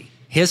jet ski.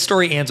 His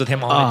story ends with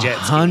him on a jet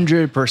ski.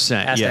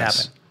 100%. Has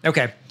Yes. to happen.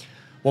 Okay.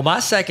 Well,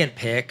 my second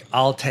pick,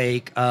 I'll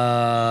take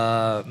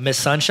Miss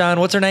Sunshine.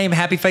 What's her name?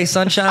 Happy Face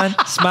Sunshine?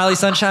 Smiley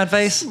Sunshine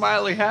Face?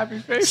 Smiley, happy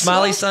face.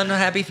 Smiley Sun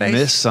Happy Face?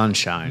 Miss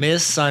Sunshine.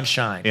 Miss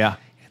Sunshine. Yeah.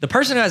 The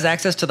person who has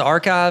access to the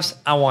archives,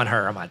 I want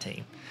her on my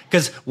team.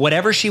 Because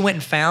whatever she went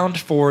and found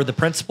for the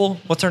principal,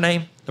 what's her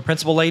name? The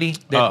principal lady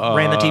that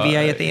ran the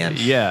TVA at the end?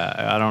 Yeah.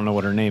 I don't know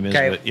what her name is.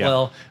 Okay, But yeah.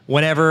 well,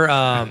 whenever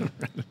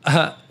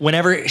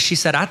she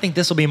said, I think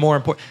this will be more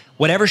important,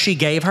 whatever she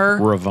gave her,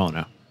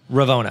 Ravonna,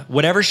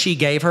 whatever she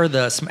gave her,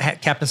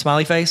 Captain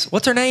Smiley Face,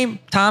 what's her name?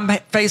 Tom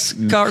Face,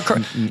 Nick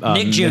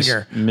Jr.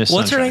 Miss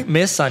What's her Sunshine. name?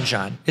 Miss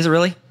Sunshine. Is it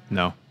really?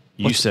 No.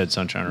 You said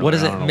Sunshine earlier. What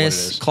is I it? don't know Miss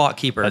what it is. Clock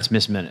Keeper. That's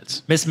Miss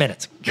Minutes. Miss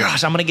Minutes.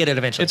 Gosh, I'm going to get it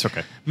eventually. It's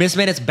okay. Miss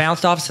Minutes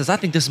bounced off and says, I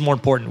think this is more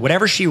important.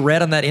 Whatever she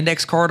read on that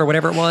index card or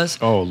whatever it was,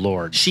 Oh,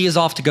 Lord. she is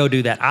off to go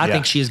do that. I Yeah.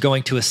 think she is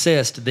going to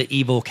assist the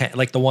evil,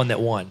 like the one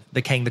that won,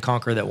 the Kang the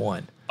Conqueror that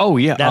won. Oh,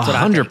 yeah. That's what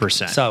I think.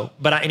 100%. So,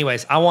 but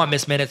anyways, I want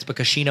Miss Minutes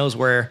because she knows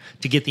where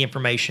to get the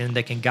information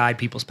that can guide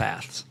people's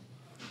paths.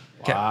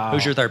 Okay. Wow.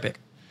 Who's your third pick?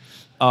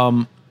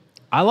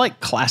 I like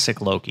classic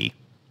Loki.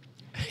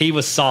 He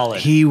was solid.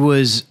 He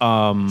was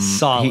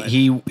Solid.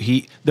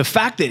 He the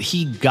fact that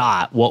he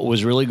got what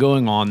was really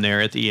going on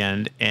there at the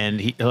end, and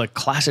he like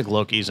classic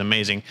Loki is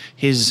amazing.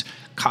 His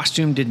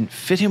costume didn't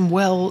fit him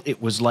well.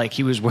 It was like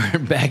he was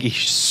wearing baggy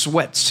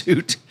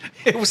sweatsuit.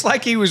 It was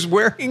like he was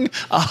wearing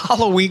a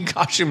Halloween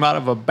costume out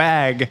of a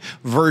bag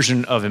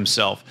version of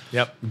himself.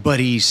 Yep. But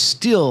he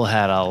still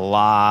had a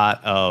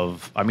lot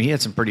of. I mean, he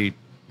had some pretty.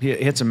 He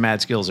had some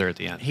mad skills there at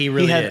the end. He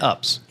really had did.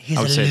 ups. He's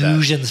I would say that.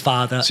 illusions,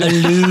 father.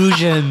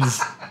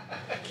 Illusions.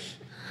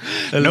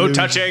 No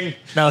touching.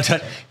 No,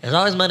 there's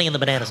always money in the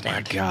banana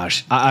stand.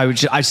 Gosh, I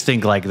just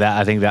think like that.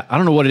 I think that I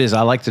don't know what it is.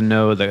 I like to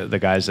know the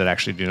guys that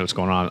actually do know what's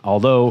going on.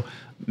 Although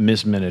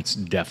Miss Minutes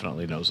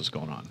definitely knows what's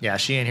going on. Yeah,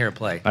 she ain't here to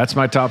play. That's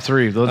my top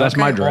three. Though that's Okay,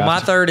 my draft. Well,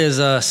 my third is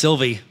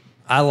Sylvie.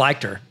 I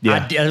liked her.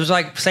 Yeah. It was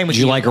like same with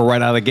Did you like her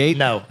right out of the gate?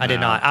 No, I did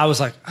not. I was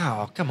like,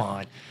 oh, come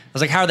on. I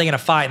was like, how are they going to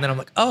fight? And then I'm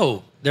like,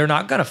 oh, they're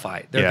not going to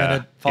fight. They're Yeah,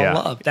 going to fall in yeah,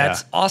 love.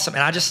 That's awesome.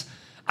 And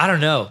I don't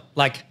know,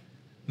 like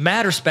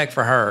mad respect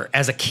for her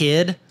as a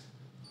kid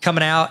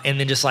coming out and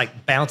then just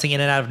like bouncing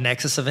in and out of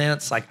Nexus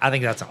events. Like, I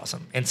think that's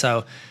awesome. And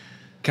so,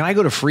 Can I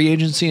go to free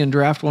agency and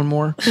draft one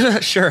more?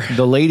 sure.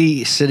 The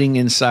lady sitting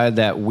inside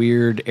that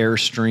weird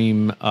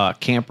Airstream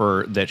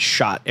camper that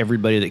shot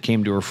everybody that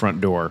came to her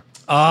front door.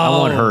 I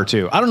want her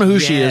too. I don't know who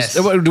she is.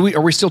 Yes.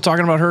 Are we still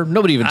talking about her?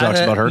 Nobody even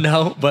talks about her.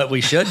 No, but we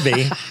should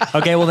be.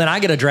 Okay, well then I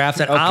get a draft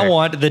and I Okay.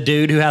 want the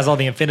dude who has all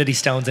the Infinity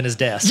Stones in his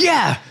desk.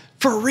 Yeah,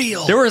 for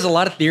real. There was a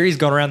lot of theories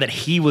going around that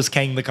he was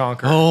Kang the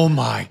Conqueror. Oh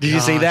my god. Did you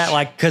see that?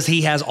 Like, because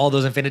he has all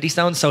those Infinity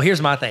Stones. So here's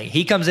my thing.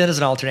 He comes in as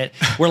an alternate.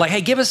 We're like, hey,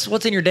 give us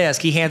what's in your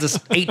desk. He hands us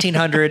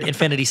 1,800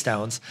 Infinity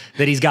Stones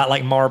that he's got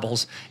like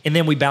marbles. And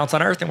then we bounce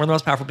on Earth and we're the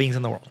most powerful beings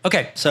in the world.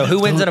 Okay, so who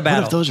wins in a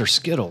battle? What if those are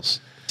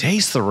Skittles?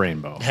 Taste the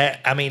rainbow.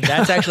 I mean,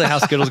 that's actually how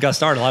Skittles got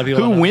started. A lot of people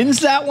don't Who know. wins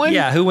that one?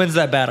 Yeah, who wins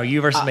that battle?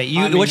 You versus me.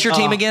 I mean, What's your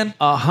team again?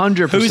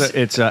 100%.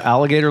 It's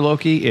Alligator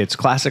Loki. It's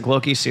classic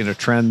Loki. Seeing a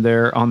trend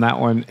there on that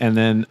one. And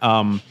then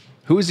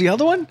who was the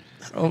other one?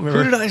 don't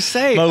remember. Who did I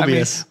say?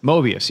 Mobius.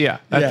 Mobius. Yeah,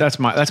 Yeah.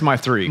 That's my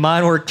three.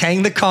 Mine were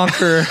Kang the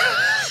Conqueror,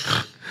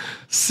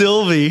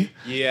 Sylvie,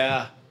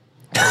 Yeah.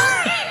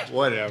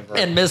 Whatever.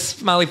 and Miss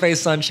Smiley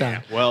Face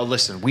Sunshine. Well,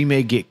 listen, we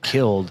may get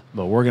killed,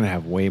 but we're gonna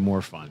have way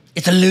more fun.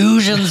 It's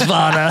illusions,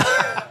 Vana.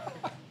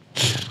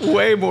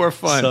 Way more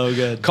fun. So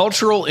good.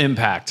 Cultural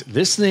impact.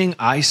 This thing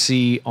I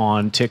see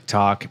on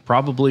TikTok,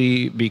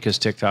 probably because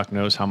TikTok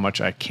knows how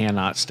much I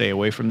cannot stay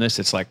away from this.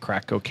 It's like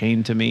crack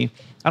cocaine to me.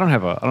 I don't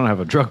have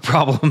a drug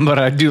problem, but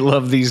I do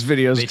love these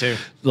videos. Me too.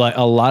 Like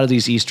a lot of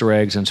these Easter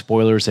eggs and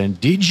spoilers. And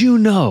did you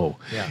know?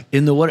 Yeah.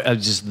 In the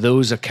just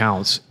those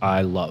accounts,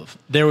 I love.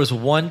 There was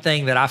one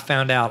thing that I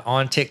found out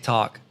on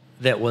TikTok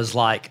that was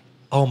like,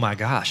 oh my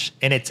gosh,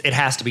 and it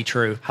has to be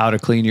true. How to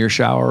clean your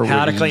shower?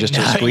 How to with clean? just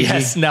a squeegee?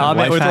 Yes, no. I mean,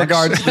 Life with hacks?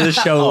 regards to the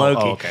show,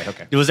 Loki.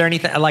 Okay. Was there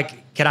anything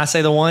like? Can I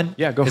say the one?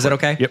 Yeah, go Is for it it.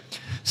 okay? Yep.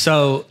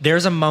 So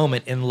there's a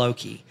moment in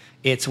Loki.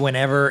 It's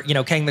whenever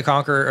Kang the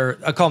Conqueror,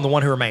 or I call him the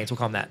One Who Remains. We'll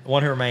call him that. The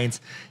One Who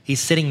Remains. He's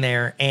sitting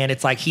there, and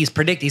it's like he's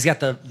predicting. He's got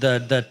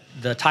the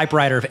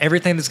typewriter of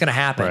everything that's going to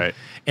happen. Right.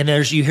 And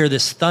you hear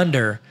this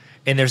thunder,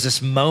 and there's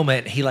this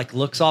moment. He like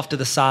looks off to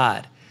the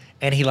side.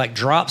 And he like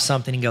drops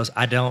something. He goes,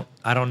 I don't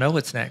know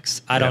what's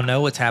next. I don't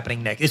know what's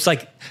happening next. It's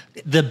like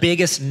the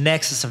biggest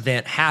Nexus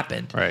event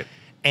happened. Right.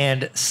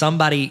 And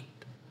somebody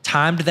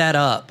timed that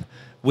up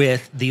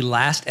with the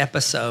last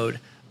episode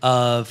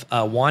of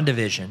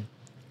WandaVision.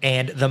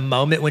 And the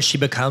moment when she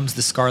becomes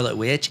the Scarlet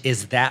Witch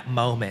is that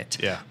moment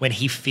when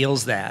he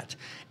feels that.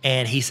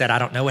 And he said, I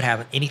don't know what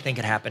happened. Anything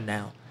could happen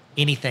now.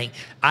 Anything.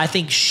 I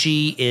think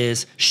she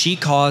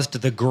caused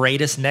the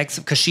greatest Nexus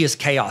because she is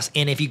chaos.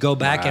 And if you go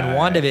back in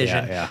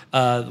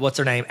WandaVision, what's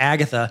her name?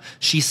 Agatha,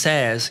 she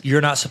says,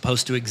 you're not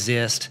supposed to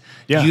exist.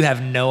 Yeah. You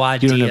have no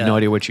idea. You don't have no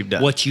idea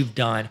what you've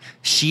done.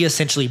 She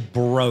essentially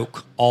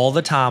broke all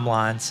the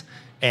timelines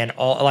and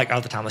all the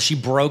timelines. She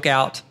broke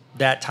out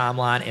that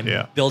timeline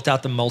and built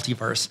out the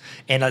multiverse.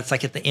 And it's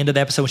like at the end of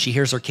the episode when she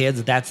hears her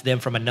kids, that's them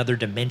from another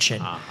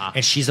dimension.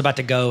 And she's about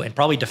to go and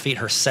probably defeat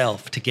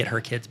herself to get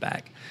her kids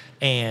back.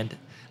 And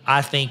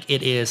I think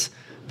it is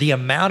the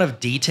amount of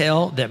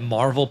detail that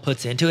Marvel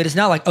puts into it. It's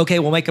not like, okay,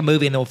 we'll make a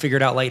movie and then we'll figure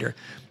it out later.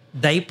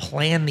 They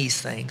plan these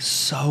things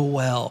so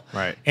well.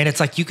 Right. And it's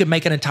like you could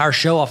make an entire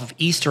show off of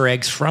Easter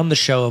eggs from the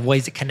show of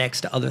ways it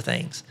connects to other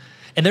things.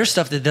 And there's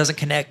stuff that doesn't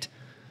connect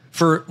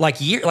for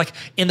like years. Like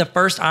in the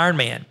first Iron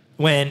Man,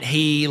 when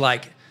he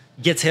like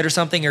gets hit or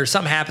something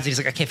happens, he's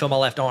like, I can't feel my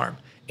left arm.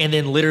 And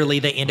then literally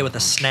they end it with a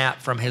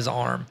snap from his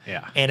arm.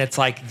 Yeah. And it's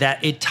like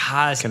that, it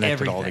ties Connected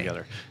everything all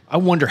together. I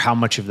wonder how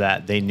much of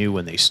that they knew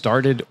when they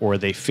started, or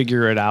they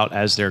figure it out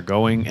as they're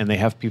going. And they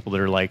have people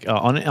that are like,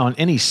 on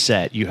any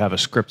set, you have a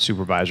script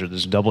supervisor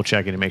that's double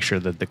checking to make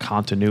sure that the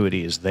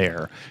continuity is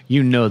there.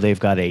 They've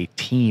got a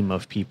team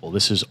of people.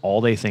 This is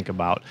all they think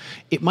about.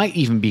 It might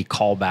even be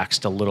callbacks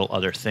to little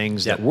other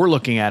things that we're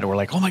looking at, and we're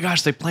like, oh my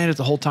gosh, they planned it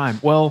the whole time.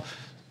 Well,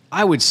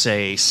 I would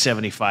say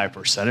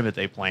 75% of it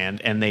they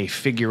planned, and they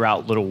figure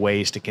out little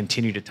ways to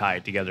continue to tie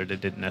it together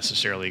that didn't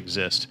necessarily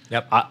exist.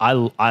 Yep.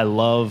 I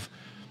love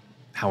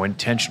how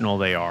intentional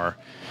they are.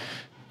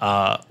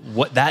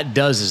 What that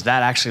does is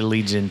that actually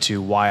leads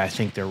into why I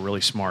think they're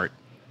really smart.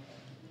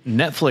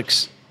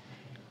 Netflix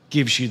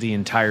gives you the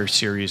entire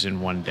series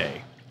in one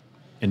day,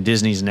 and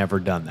Disney's never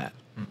done that.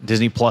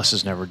 Disney Plus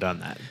has never done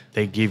that.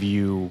 They give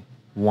you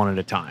one at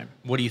a time.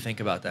 What do you think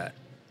about that?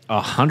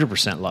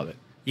 100% love it.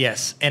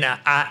 Yes. And I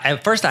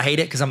at first I hate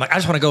it because I'm like, I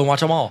just want to go and watch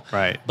them all.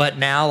 Right. But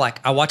now,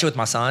 like, I watch it with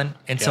my son.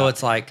 And so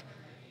it's like,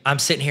 I'm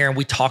sitting here and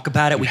we talk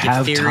about it. We give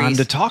theories. You have time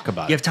to talk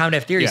about it. You have time to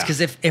have theories.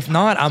 Because if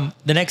not,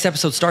 the next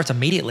episode starts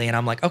immediately. And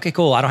I'm like, okay,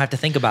 cool. I don't have to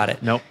think about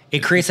it. Nope. It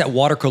creates that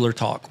water cooler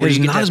talk. There's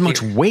not as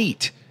much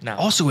weight. No.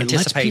 Also, it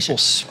lets people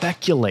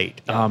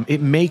speculate. Yeah.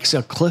 It makes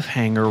a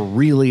cliffhanger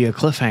really a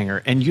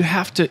cliffhanger. And you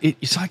have to,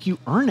 it's like you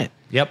earn it.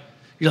 Yep.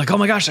 You're like, oh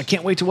my gosh, I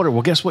can't wait to water.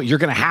 Well, guess what? You're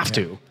going to have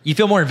to. You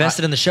feel more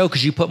invested in the show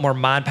because you put more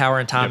mind, power,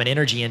 and time and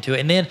energy into it.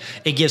 And then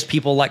it gives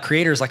people like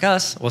creators like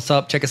us, what's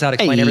up? Check us out,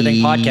 Explain Everything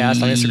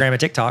Podcast on Instagram and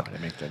TikTok.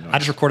 I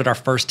just recorded our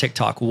first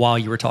TikTok while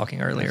you were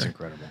talking earlier. That's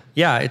incredible.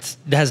 Yeah, it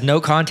has no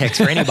context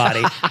for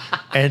anybody.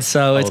 And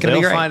so it's going to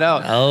be great. Find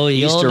out. Oh,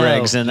 Easter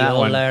eggs in that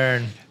one.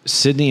 Learn.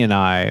 Sydney and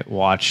I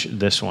watched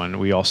this one.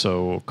 We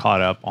also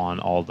caught up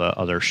on all the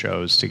other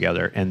shows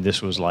together, and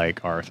this was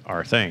like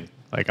our thing.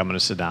 Like, I'm going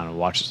to sit down and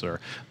watch this.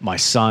 My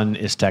son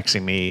is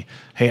texting me,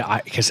 hey,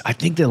 because I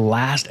think the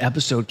last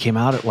episode came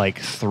out at like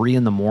 3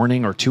 in the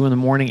morning or 2 in the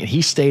morning, and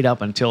he stayed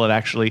up until it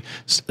actually,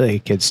 hey,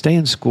 kids, stay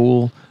in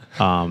school,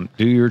 do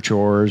your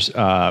chores,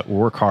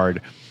 work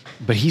hard.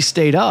 But he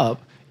stayed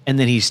up, and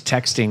then he's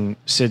texting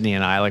Sydney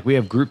and I. Like, we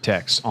have group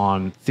texts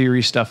on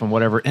theory stuff and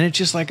whatever, and it's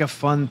just like a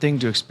fun thing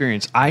to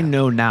experience. I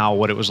know now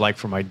what it was like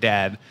for my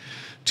dad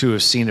to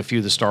have seen a few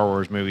of the Star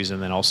Wars movies and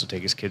then also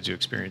take his kids to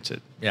experience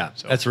it. Yeah,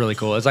 so that's really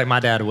cool. It's like my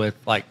dad with,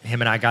 like, him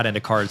and I got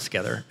into cards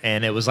together,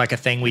 and it was like a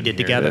thing we did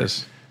together.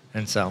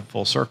 And so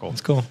full circle.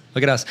 It's cool.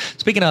 Look at us.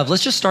 Speaking of,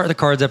 let's just start the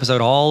cards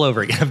episode all over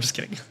again. I'm just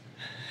kidding.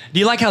 Do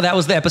you like how that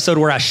was the episode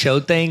where I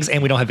showed things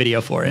and we don't have video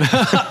for it?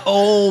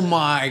 Oh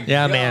my god.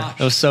 Yeah, man.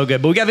 It was so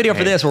good. But we got video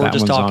for this where we're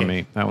just talking. On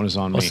me. That one is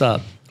on What's me.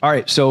 What's up? All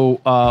right, so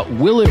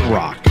will it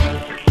rock?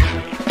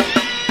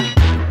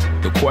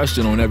 The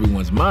question on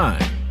everyone's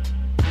mind.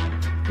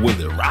 Will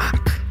it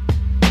rock?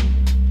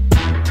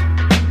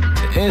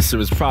 The answer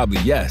is probably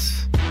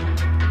yes.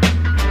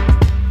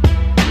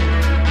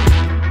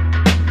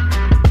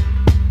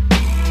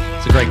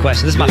 It's a great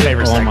question. This is my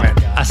favorite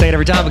segment. I say it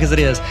every time because it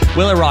is.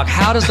 Will it rock?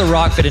 How does The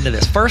Rock fit into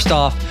this? First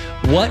off,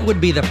 what would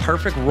be the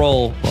perfect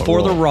role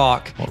for The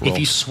Rock if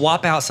you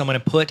swap out someone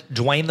and put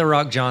Dwayne The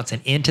Rock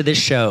Johnson into this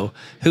show?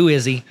 Who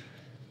is he?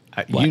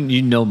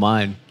 You know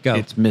mine. Go.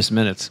 It's Miss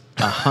Minutes.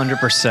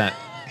 100%.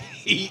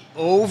 He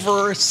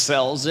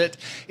oversells it.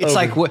 It's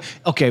like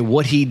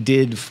what he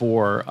did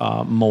for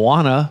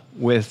Moana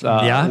with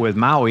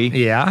Maui.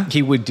 Yeah,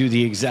 he would do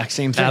the exact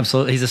same thing.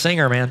 Absolutely, he's a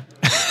singer, man.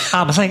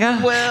 I'm a singer.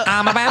 Well,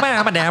 I'm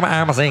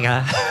a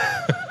singer.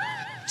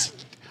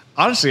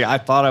 Honestly, I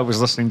thought I was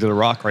listening to The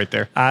Rock right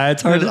there.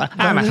 It's hard.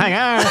 I'm a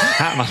singer.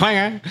 I'm a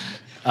singer.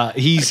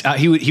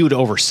 He would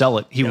oversell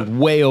it. He would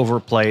way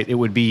overplay it. It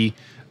would be.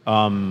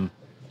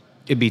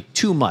 It'd be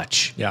too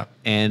much. Yeah.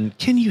 And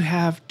can you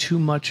have too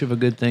much of a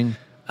good thing?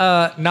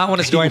 Not when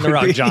it's Dwayne The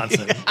Rock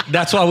Johnson.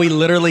 That's why we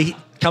literally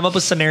come up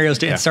with scenarios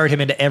to insert him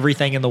into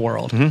everything in the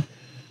world. Mm-hmm.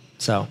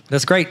 So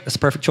that's great. That's a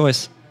perfect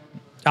choice.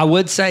 I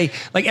would say,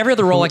 like, every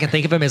other role I can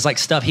think of him is like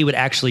stuff he would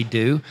actually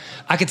do.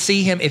 I could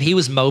see him if he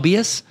was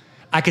Mobius.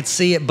 I could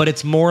see it, but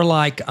it's more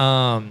like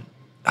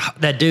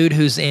that dude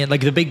who's in, like,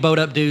 the big boat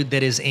up dude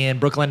that is in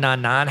Brooklyn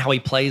Nine-Nine, how he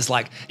plays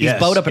like, he's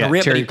boat up and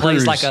ripped, but he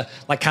plays like a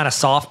kind of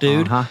soft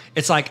dude.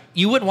 It's like,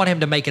 you wouldn't want him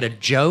to make it a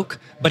joke,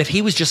 but if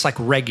he was just like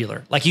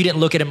regular, like you didn't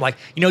look at him like,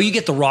 you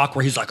get The Rock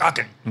where he's like, I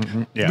can,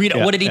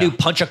 what did he do?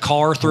 Punch a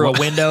car through a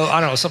window? I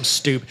don't know, something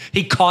stupid.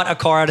 He caught a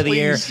car out of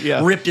the air,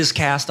 ripped his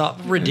cast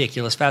off.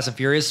 Ridiculous. Fast and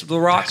Furious. The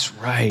Rock. That's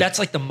right. That's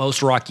like the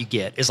most Rock you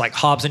get is like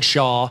Hobbs and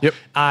Shaw. Yep.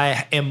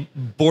 I am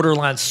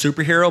borderline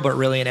superhero, but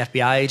really an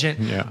FBI agent.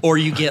 Yeah. Or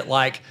you get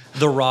like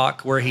The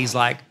Rock where he's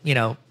like,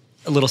 a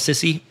little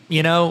sissy,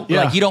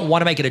 like you don't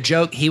want to make it a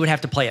joke. He would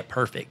have to play it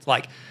perfect.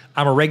 Like,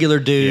 I'm a regular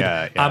dude.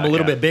 I'm a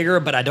little bit bigger,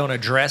 but I don't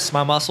address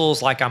my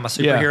muscles like I'm a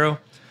superhero.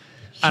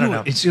 I don't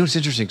know. It's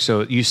interesting.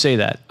 So you say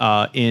that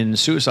in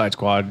Suicide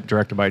Squad,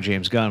 directed by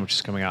James Gunn, which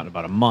is coming out in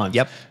about a month.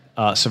 Yep.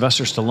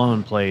 Sylvester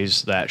Stallone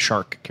plays that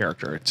shark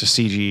character. It's a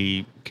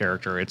CG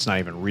character. It's not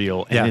even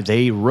real. And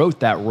they wrote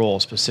that role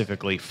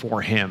specifically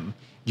for him.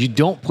 You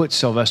don't put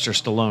Sylvester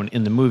Stallone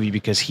in the movie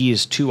because he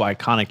is too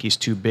iconic. He's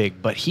too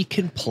big. But he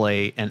can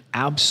play an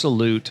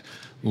absolute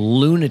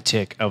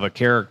lunatic of a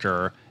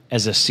character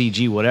as a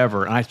CG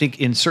whatever. And I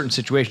think in certain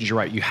situations, you're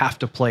right. You have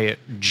to play it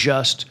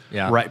just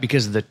right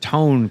because the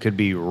tone could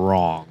be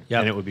wrong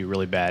and it would be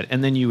really bad.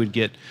 And then you would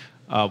get...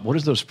 what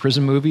is those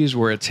prison movies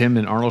where it's him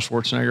and Arnold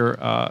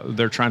Schwarzenegger?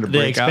 They're trying to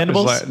break out. The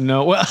Expendables? Like,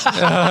 no,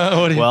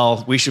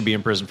 well, we should be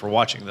in prison for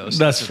watching those.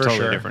 That's for totally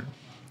sure. different.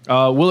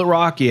 Willett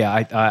Rock,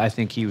 yeah, I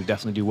think he would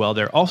definitely do well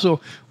there.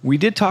 Also, we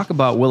did talk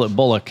about Willett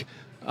Bullock.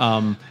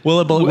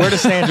 Willett Bullock, where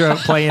does Sandra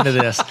play into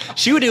this?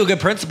 She would do a good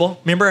principal.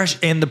 Remember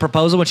in The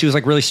Proposal when she was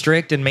like really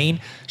strict and mean?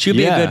 She would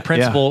be a good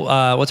principal.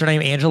 Yeah. What's her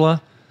name?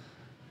 Angela?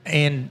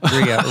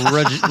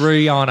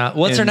 Rihanna.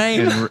 What's her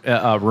name?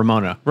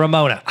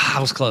 Ramona.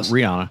 I was close.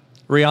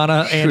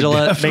 Rihanna,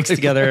 Angela mixed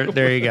together.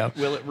 There you go.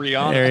 Willett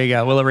Rihanna. There you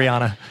go. Willett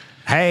Rihanna.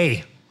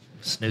 Hey,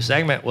 it's a new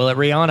segment. Willett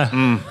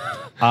Rihanna.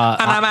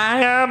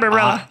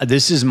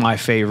 This is my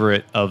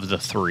favorite of the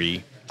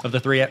three. Of the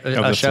three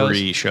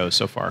three shows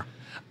so far.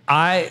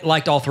 I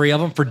liked all three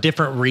of them for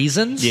different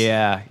reasons.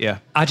 Yeah.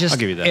 I'll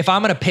give you that. If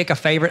I'm going to pick a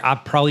favorite, I'm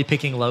probably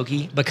picking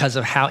Loki because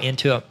of how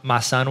into it my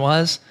son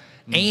was.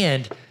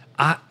 And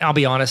I'll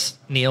be honest,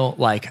 Neil,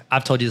 like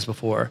I've told you this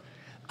before,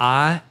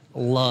 I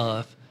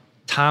love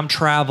time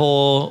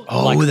travel.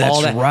 Oh, like that's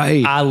all that.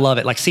 Right. I love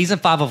it. Like season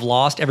 5 of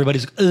Lost,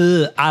 everybody's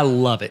I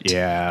love it.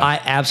 Yeah.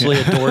 I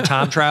absolutely adore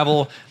time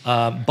travel,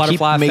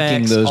 butterfly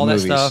effects, all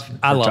that stuff.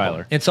 I love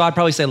it. And so I'd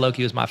probably say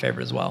Loki was my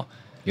favorite as well.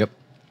 Yep.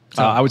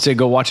 So, I would say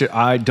go watch it.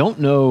 I don't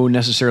know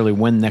necessarily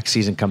when next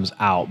season comes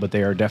out, but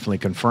they are definitely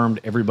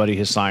confirmed. Everybody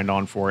has signed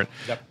on for it.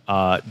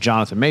 Yep.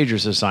 Jonathan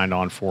Majors has signed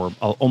on for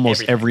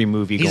almost every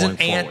movie going forward.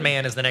 He's in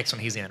Ant-Man is the next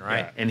one he's in,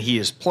 right? Yeah. And he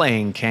is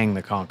playing Kang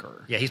the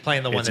Conqueror. Yeah, he's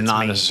playing the one that's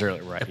not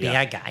necessarily right. The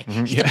bad guy.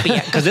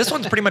 Because this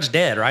one's pretty much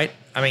dead, right?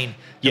 I mean,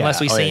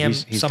 unless we see him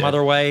he's some dead.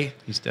 Other way.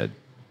 He's dead.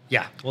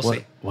 Yeah, we'll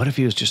see. What if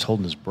he was just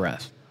holding his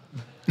breath?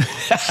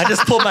 I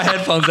just pulled my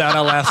headphones out.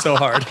 I laughed so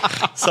hard.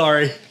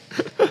 Sorry.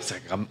 It's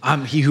like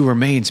I'm he who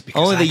remains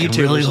because only I can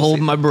really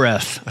hold my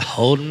breath.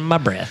 Holding my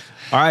breath.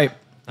 All right.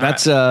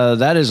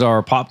 That is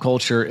our pop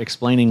culture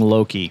explaining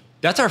Loki.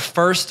 That's our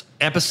first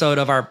episode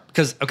of our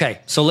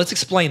so let's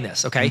explain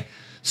this, okay? Mm-hmm.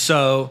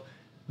 So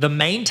the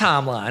main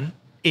timeline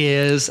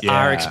is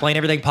our Explain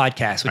Everything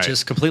podcast, which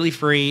is completely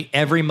free.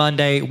 Every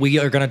Monday we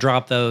are going to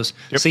drop those.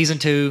 Yep. Season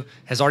 2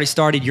 has already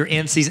started. You're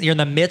in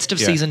the midst of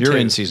season 2. You're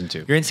in season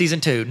 2. You're in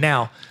season 2.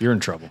 Now, you're in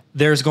trouble.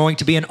 There's going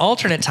to be an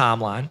alternate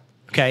timeline,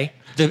 okay?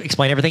 To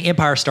Explain Everything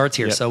Empire starts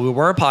here. Yep. So we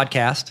were a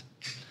podcast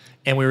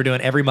and we were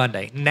doing every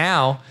Monday.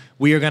 Now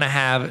we are going to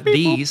have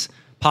these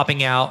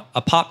popping out,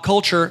 a pop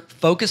culture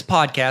focused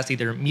podcast,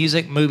 either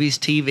music, movies,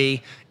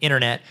 TV,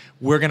 internet.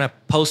 We're going to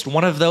post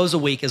one of those a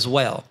week as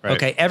well. Right.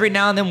 Okay. Every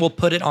now and then we'll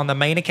put it on the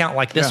main account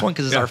like this one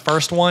because it's our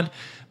first one.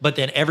 But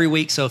then every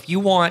week. So if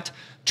you want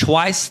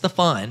twice the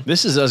fun.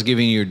 This is us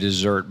giving you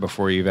dessert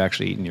before you've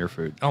actually eaten your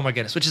food. Oh my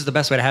goodness, which is the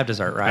best way to have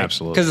dessert, right?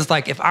 Absolutely. Because it's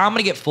like, if I'm going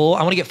to get full,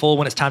 I want to get full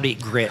when it's time to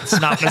eat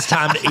grits, not when it's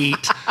time to eat,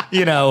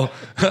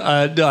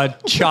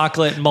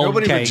 chocolate molten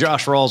Nobody cake. but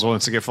Josh Rawls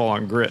wants to get full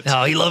on grits.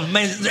 No, he loves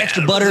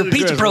extra butter.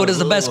 Pizza Pro does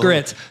the best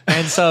grits.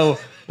 And so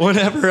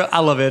whenever, I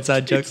love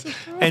inside jokes.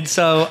 And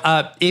so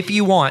if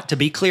you want to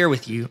be clear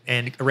with you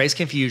and erase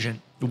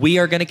confusion, we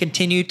are going to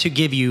continue to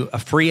give you a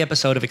free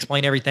episode of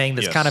Explain Everything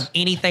that's kind of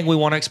anything we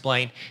want to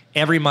explain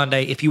every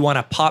Monday. If you want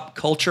a pop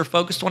culture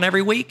focused one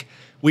every week,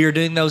 we are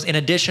doing those in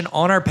addition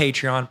on our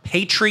Patreon,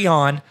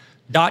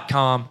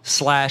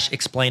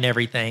 patreon.com/explain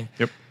everything.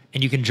 Yep.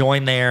 And you can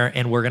join there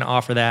and we're going to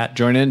offer that.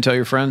 Join in, tell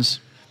your friends.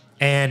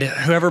 And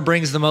whoever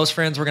brings the most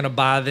friends, we're going to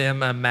buy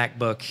them a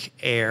MacBook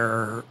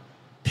Air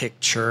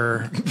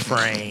picture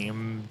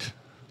framed.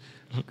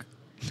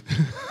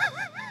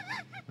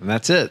 And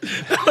that's it.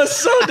 That was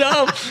so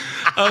dumb.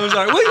 I was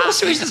like, we'll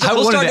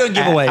start doing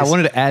giveaways. I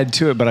wanted to add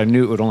to it, but I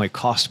knew it would only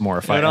cost more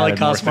if I added more things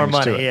to it. It would only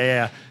cost more money.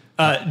 Yeah.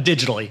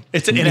 Digitally.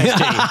 It's an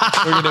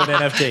NFT. We're going to do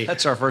an NFT.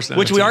 That's our first NFT.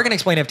 Which we are going to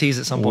explain NFTs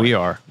at some point. We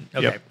are.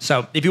 Okay. Yep.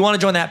 So if you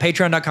want to join that,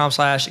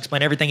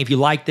 patreon.com/explain everything. If you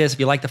like this, if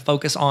you like the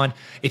focus on,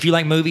 if you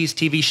like movies,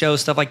 TV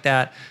shows, stuff like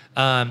that,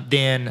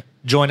 then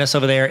join us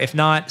over there. If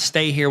not,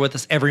 stay here with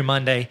us every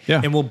Monday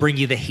and we'll bring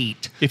you the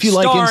heat. If you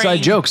like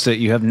inside jokes that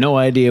you have no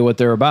idea what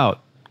they're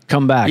about,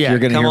 come back. You're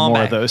going to hear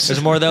more of those.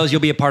 There's more of those.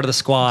 You'll be a part of the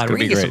squad. We're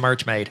going to get some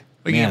merch made.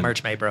 We can get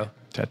merch made, bro.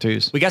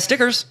 Tattoos. We got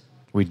stickers.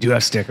 We do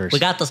have stickers. We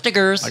got the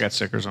stickers. I got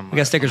stickers on my. We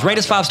got stickers. Rate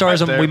us 5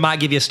 stars and we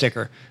might give you a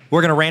sticker. We're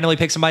going to randomly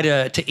pick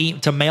somebody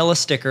to mail a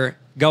sticker.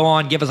 Go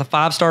on, give us a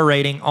 5-star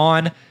rating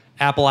on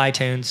Apple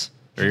iTunes.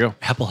 There you go.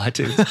 Apple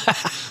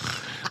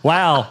iTunes.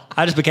 Wow.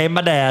 I just became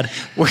my dad.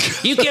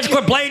 You kids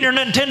quit playing your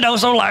Nintendo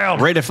so loud.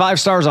 Rated 5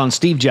 stars on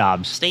Steve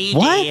Jobs. Steve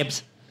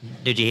Jobs.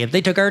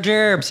 They took our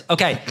gerbs.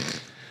 Okay.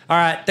 All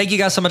right. Thank you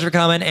guys so much for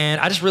coming.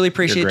 And I just really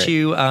appreciate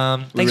you.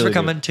 Thanks for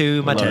coming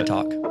to my TED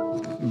Talk.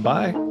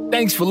 Bye.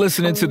 Thanks for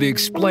listening to the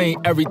Explain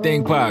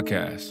Everything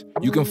podcast.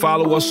 You can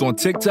follow us on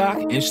TikTok,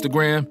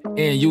 Instagram,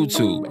 and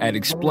YouTube at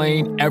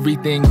Explain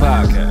Everything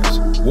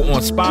Podcast. We're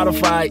on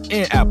Spotify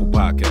and Apple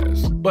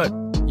Podcasts, but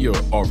you're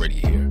already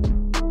here.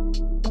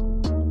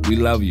 We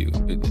love you.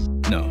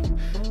 No,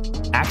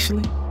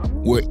 actually,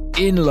 we're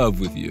in love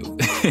with you.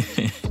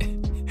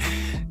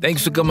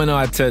 Thanks for coming on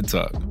our TED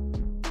Talk.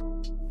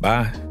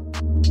 Bye.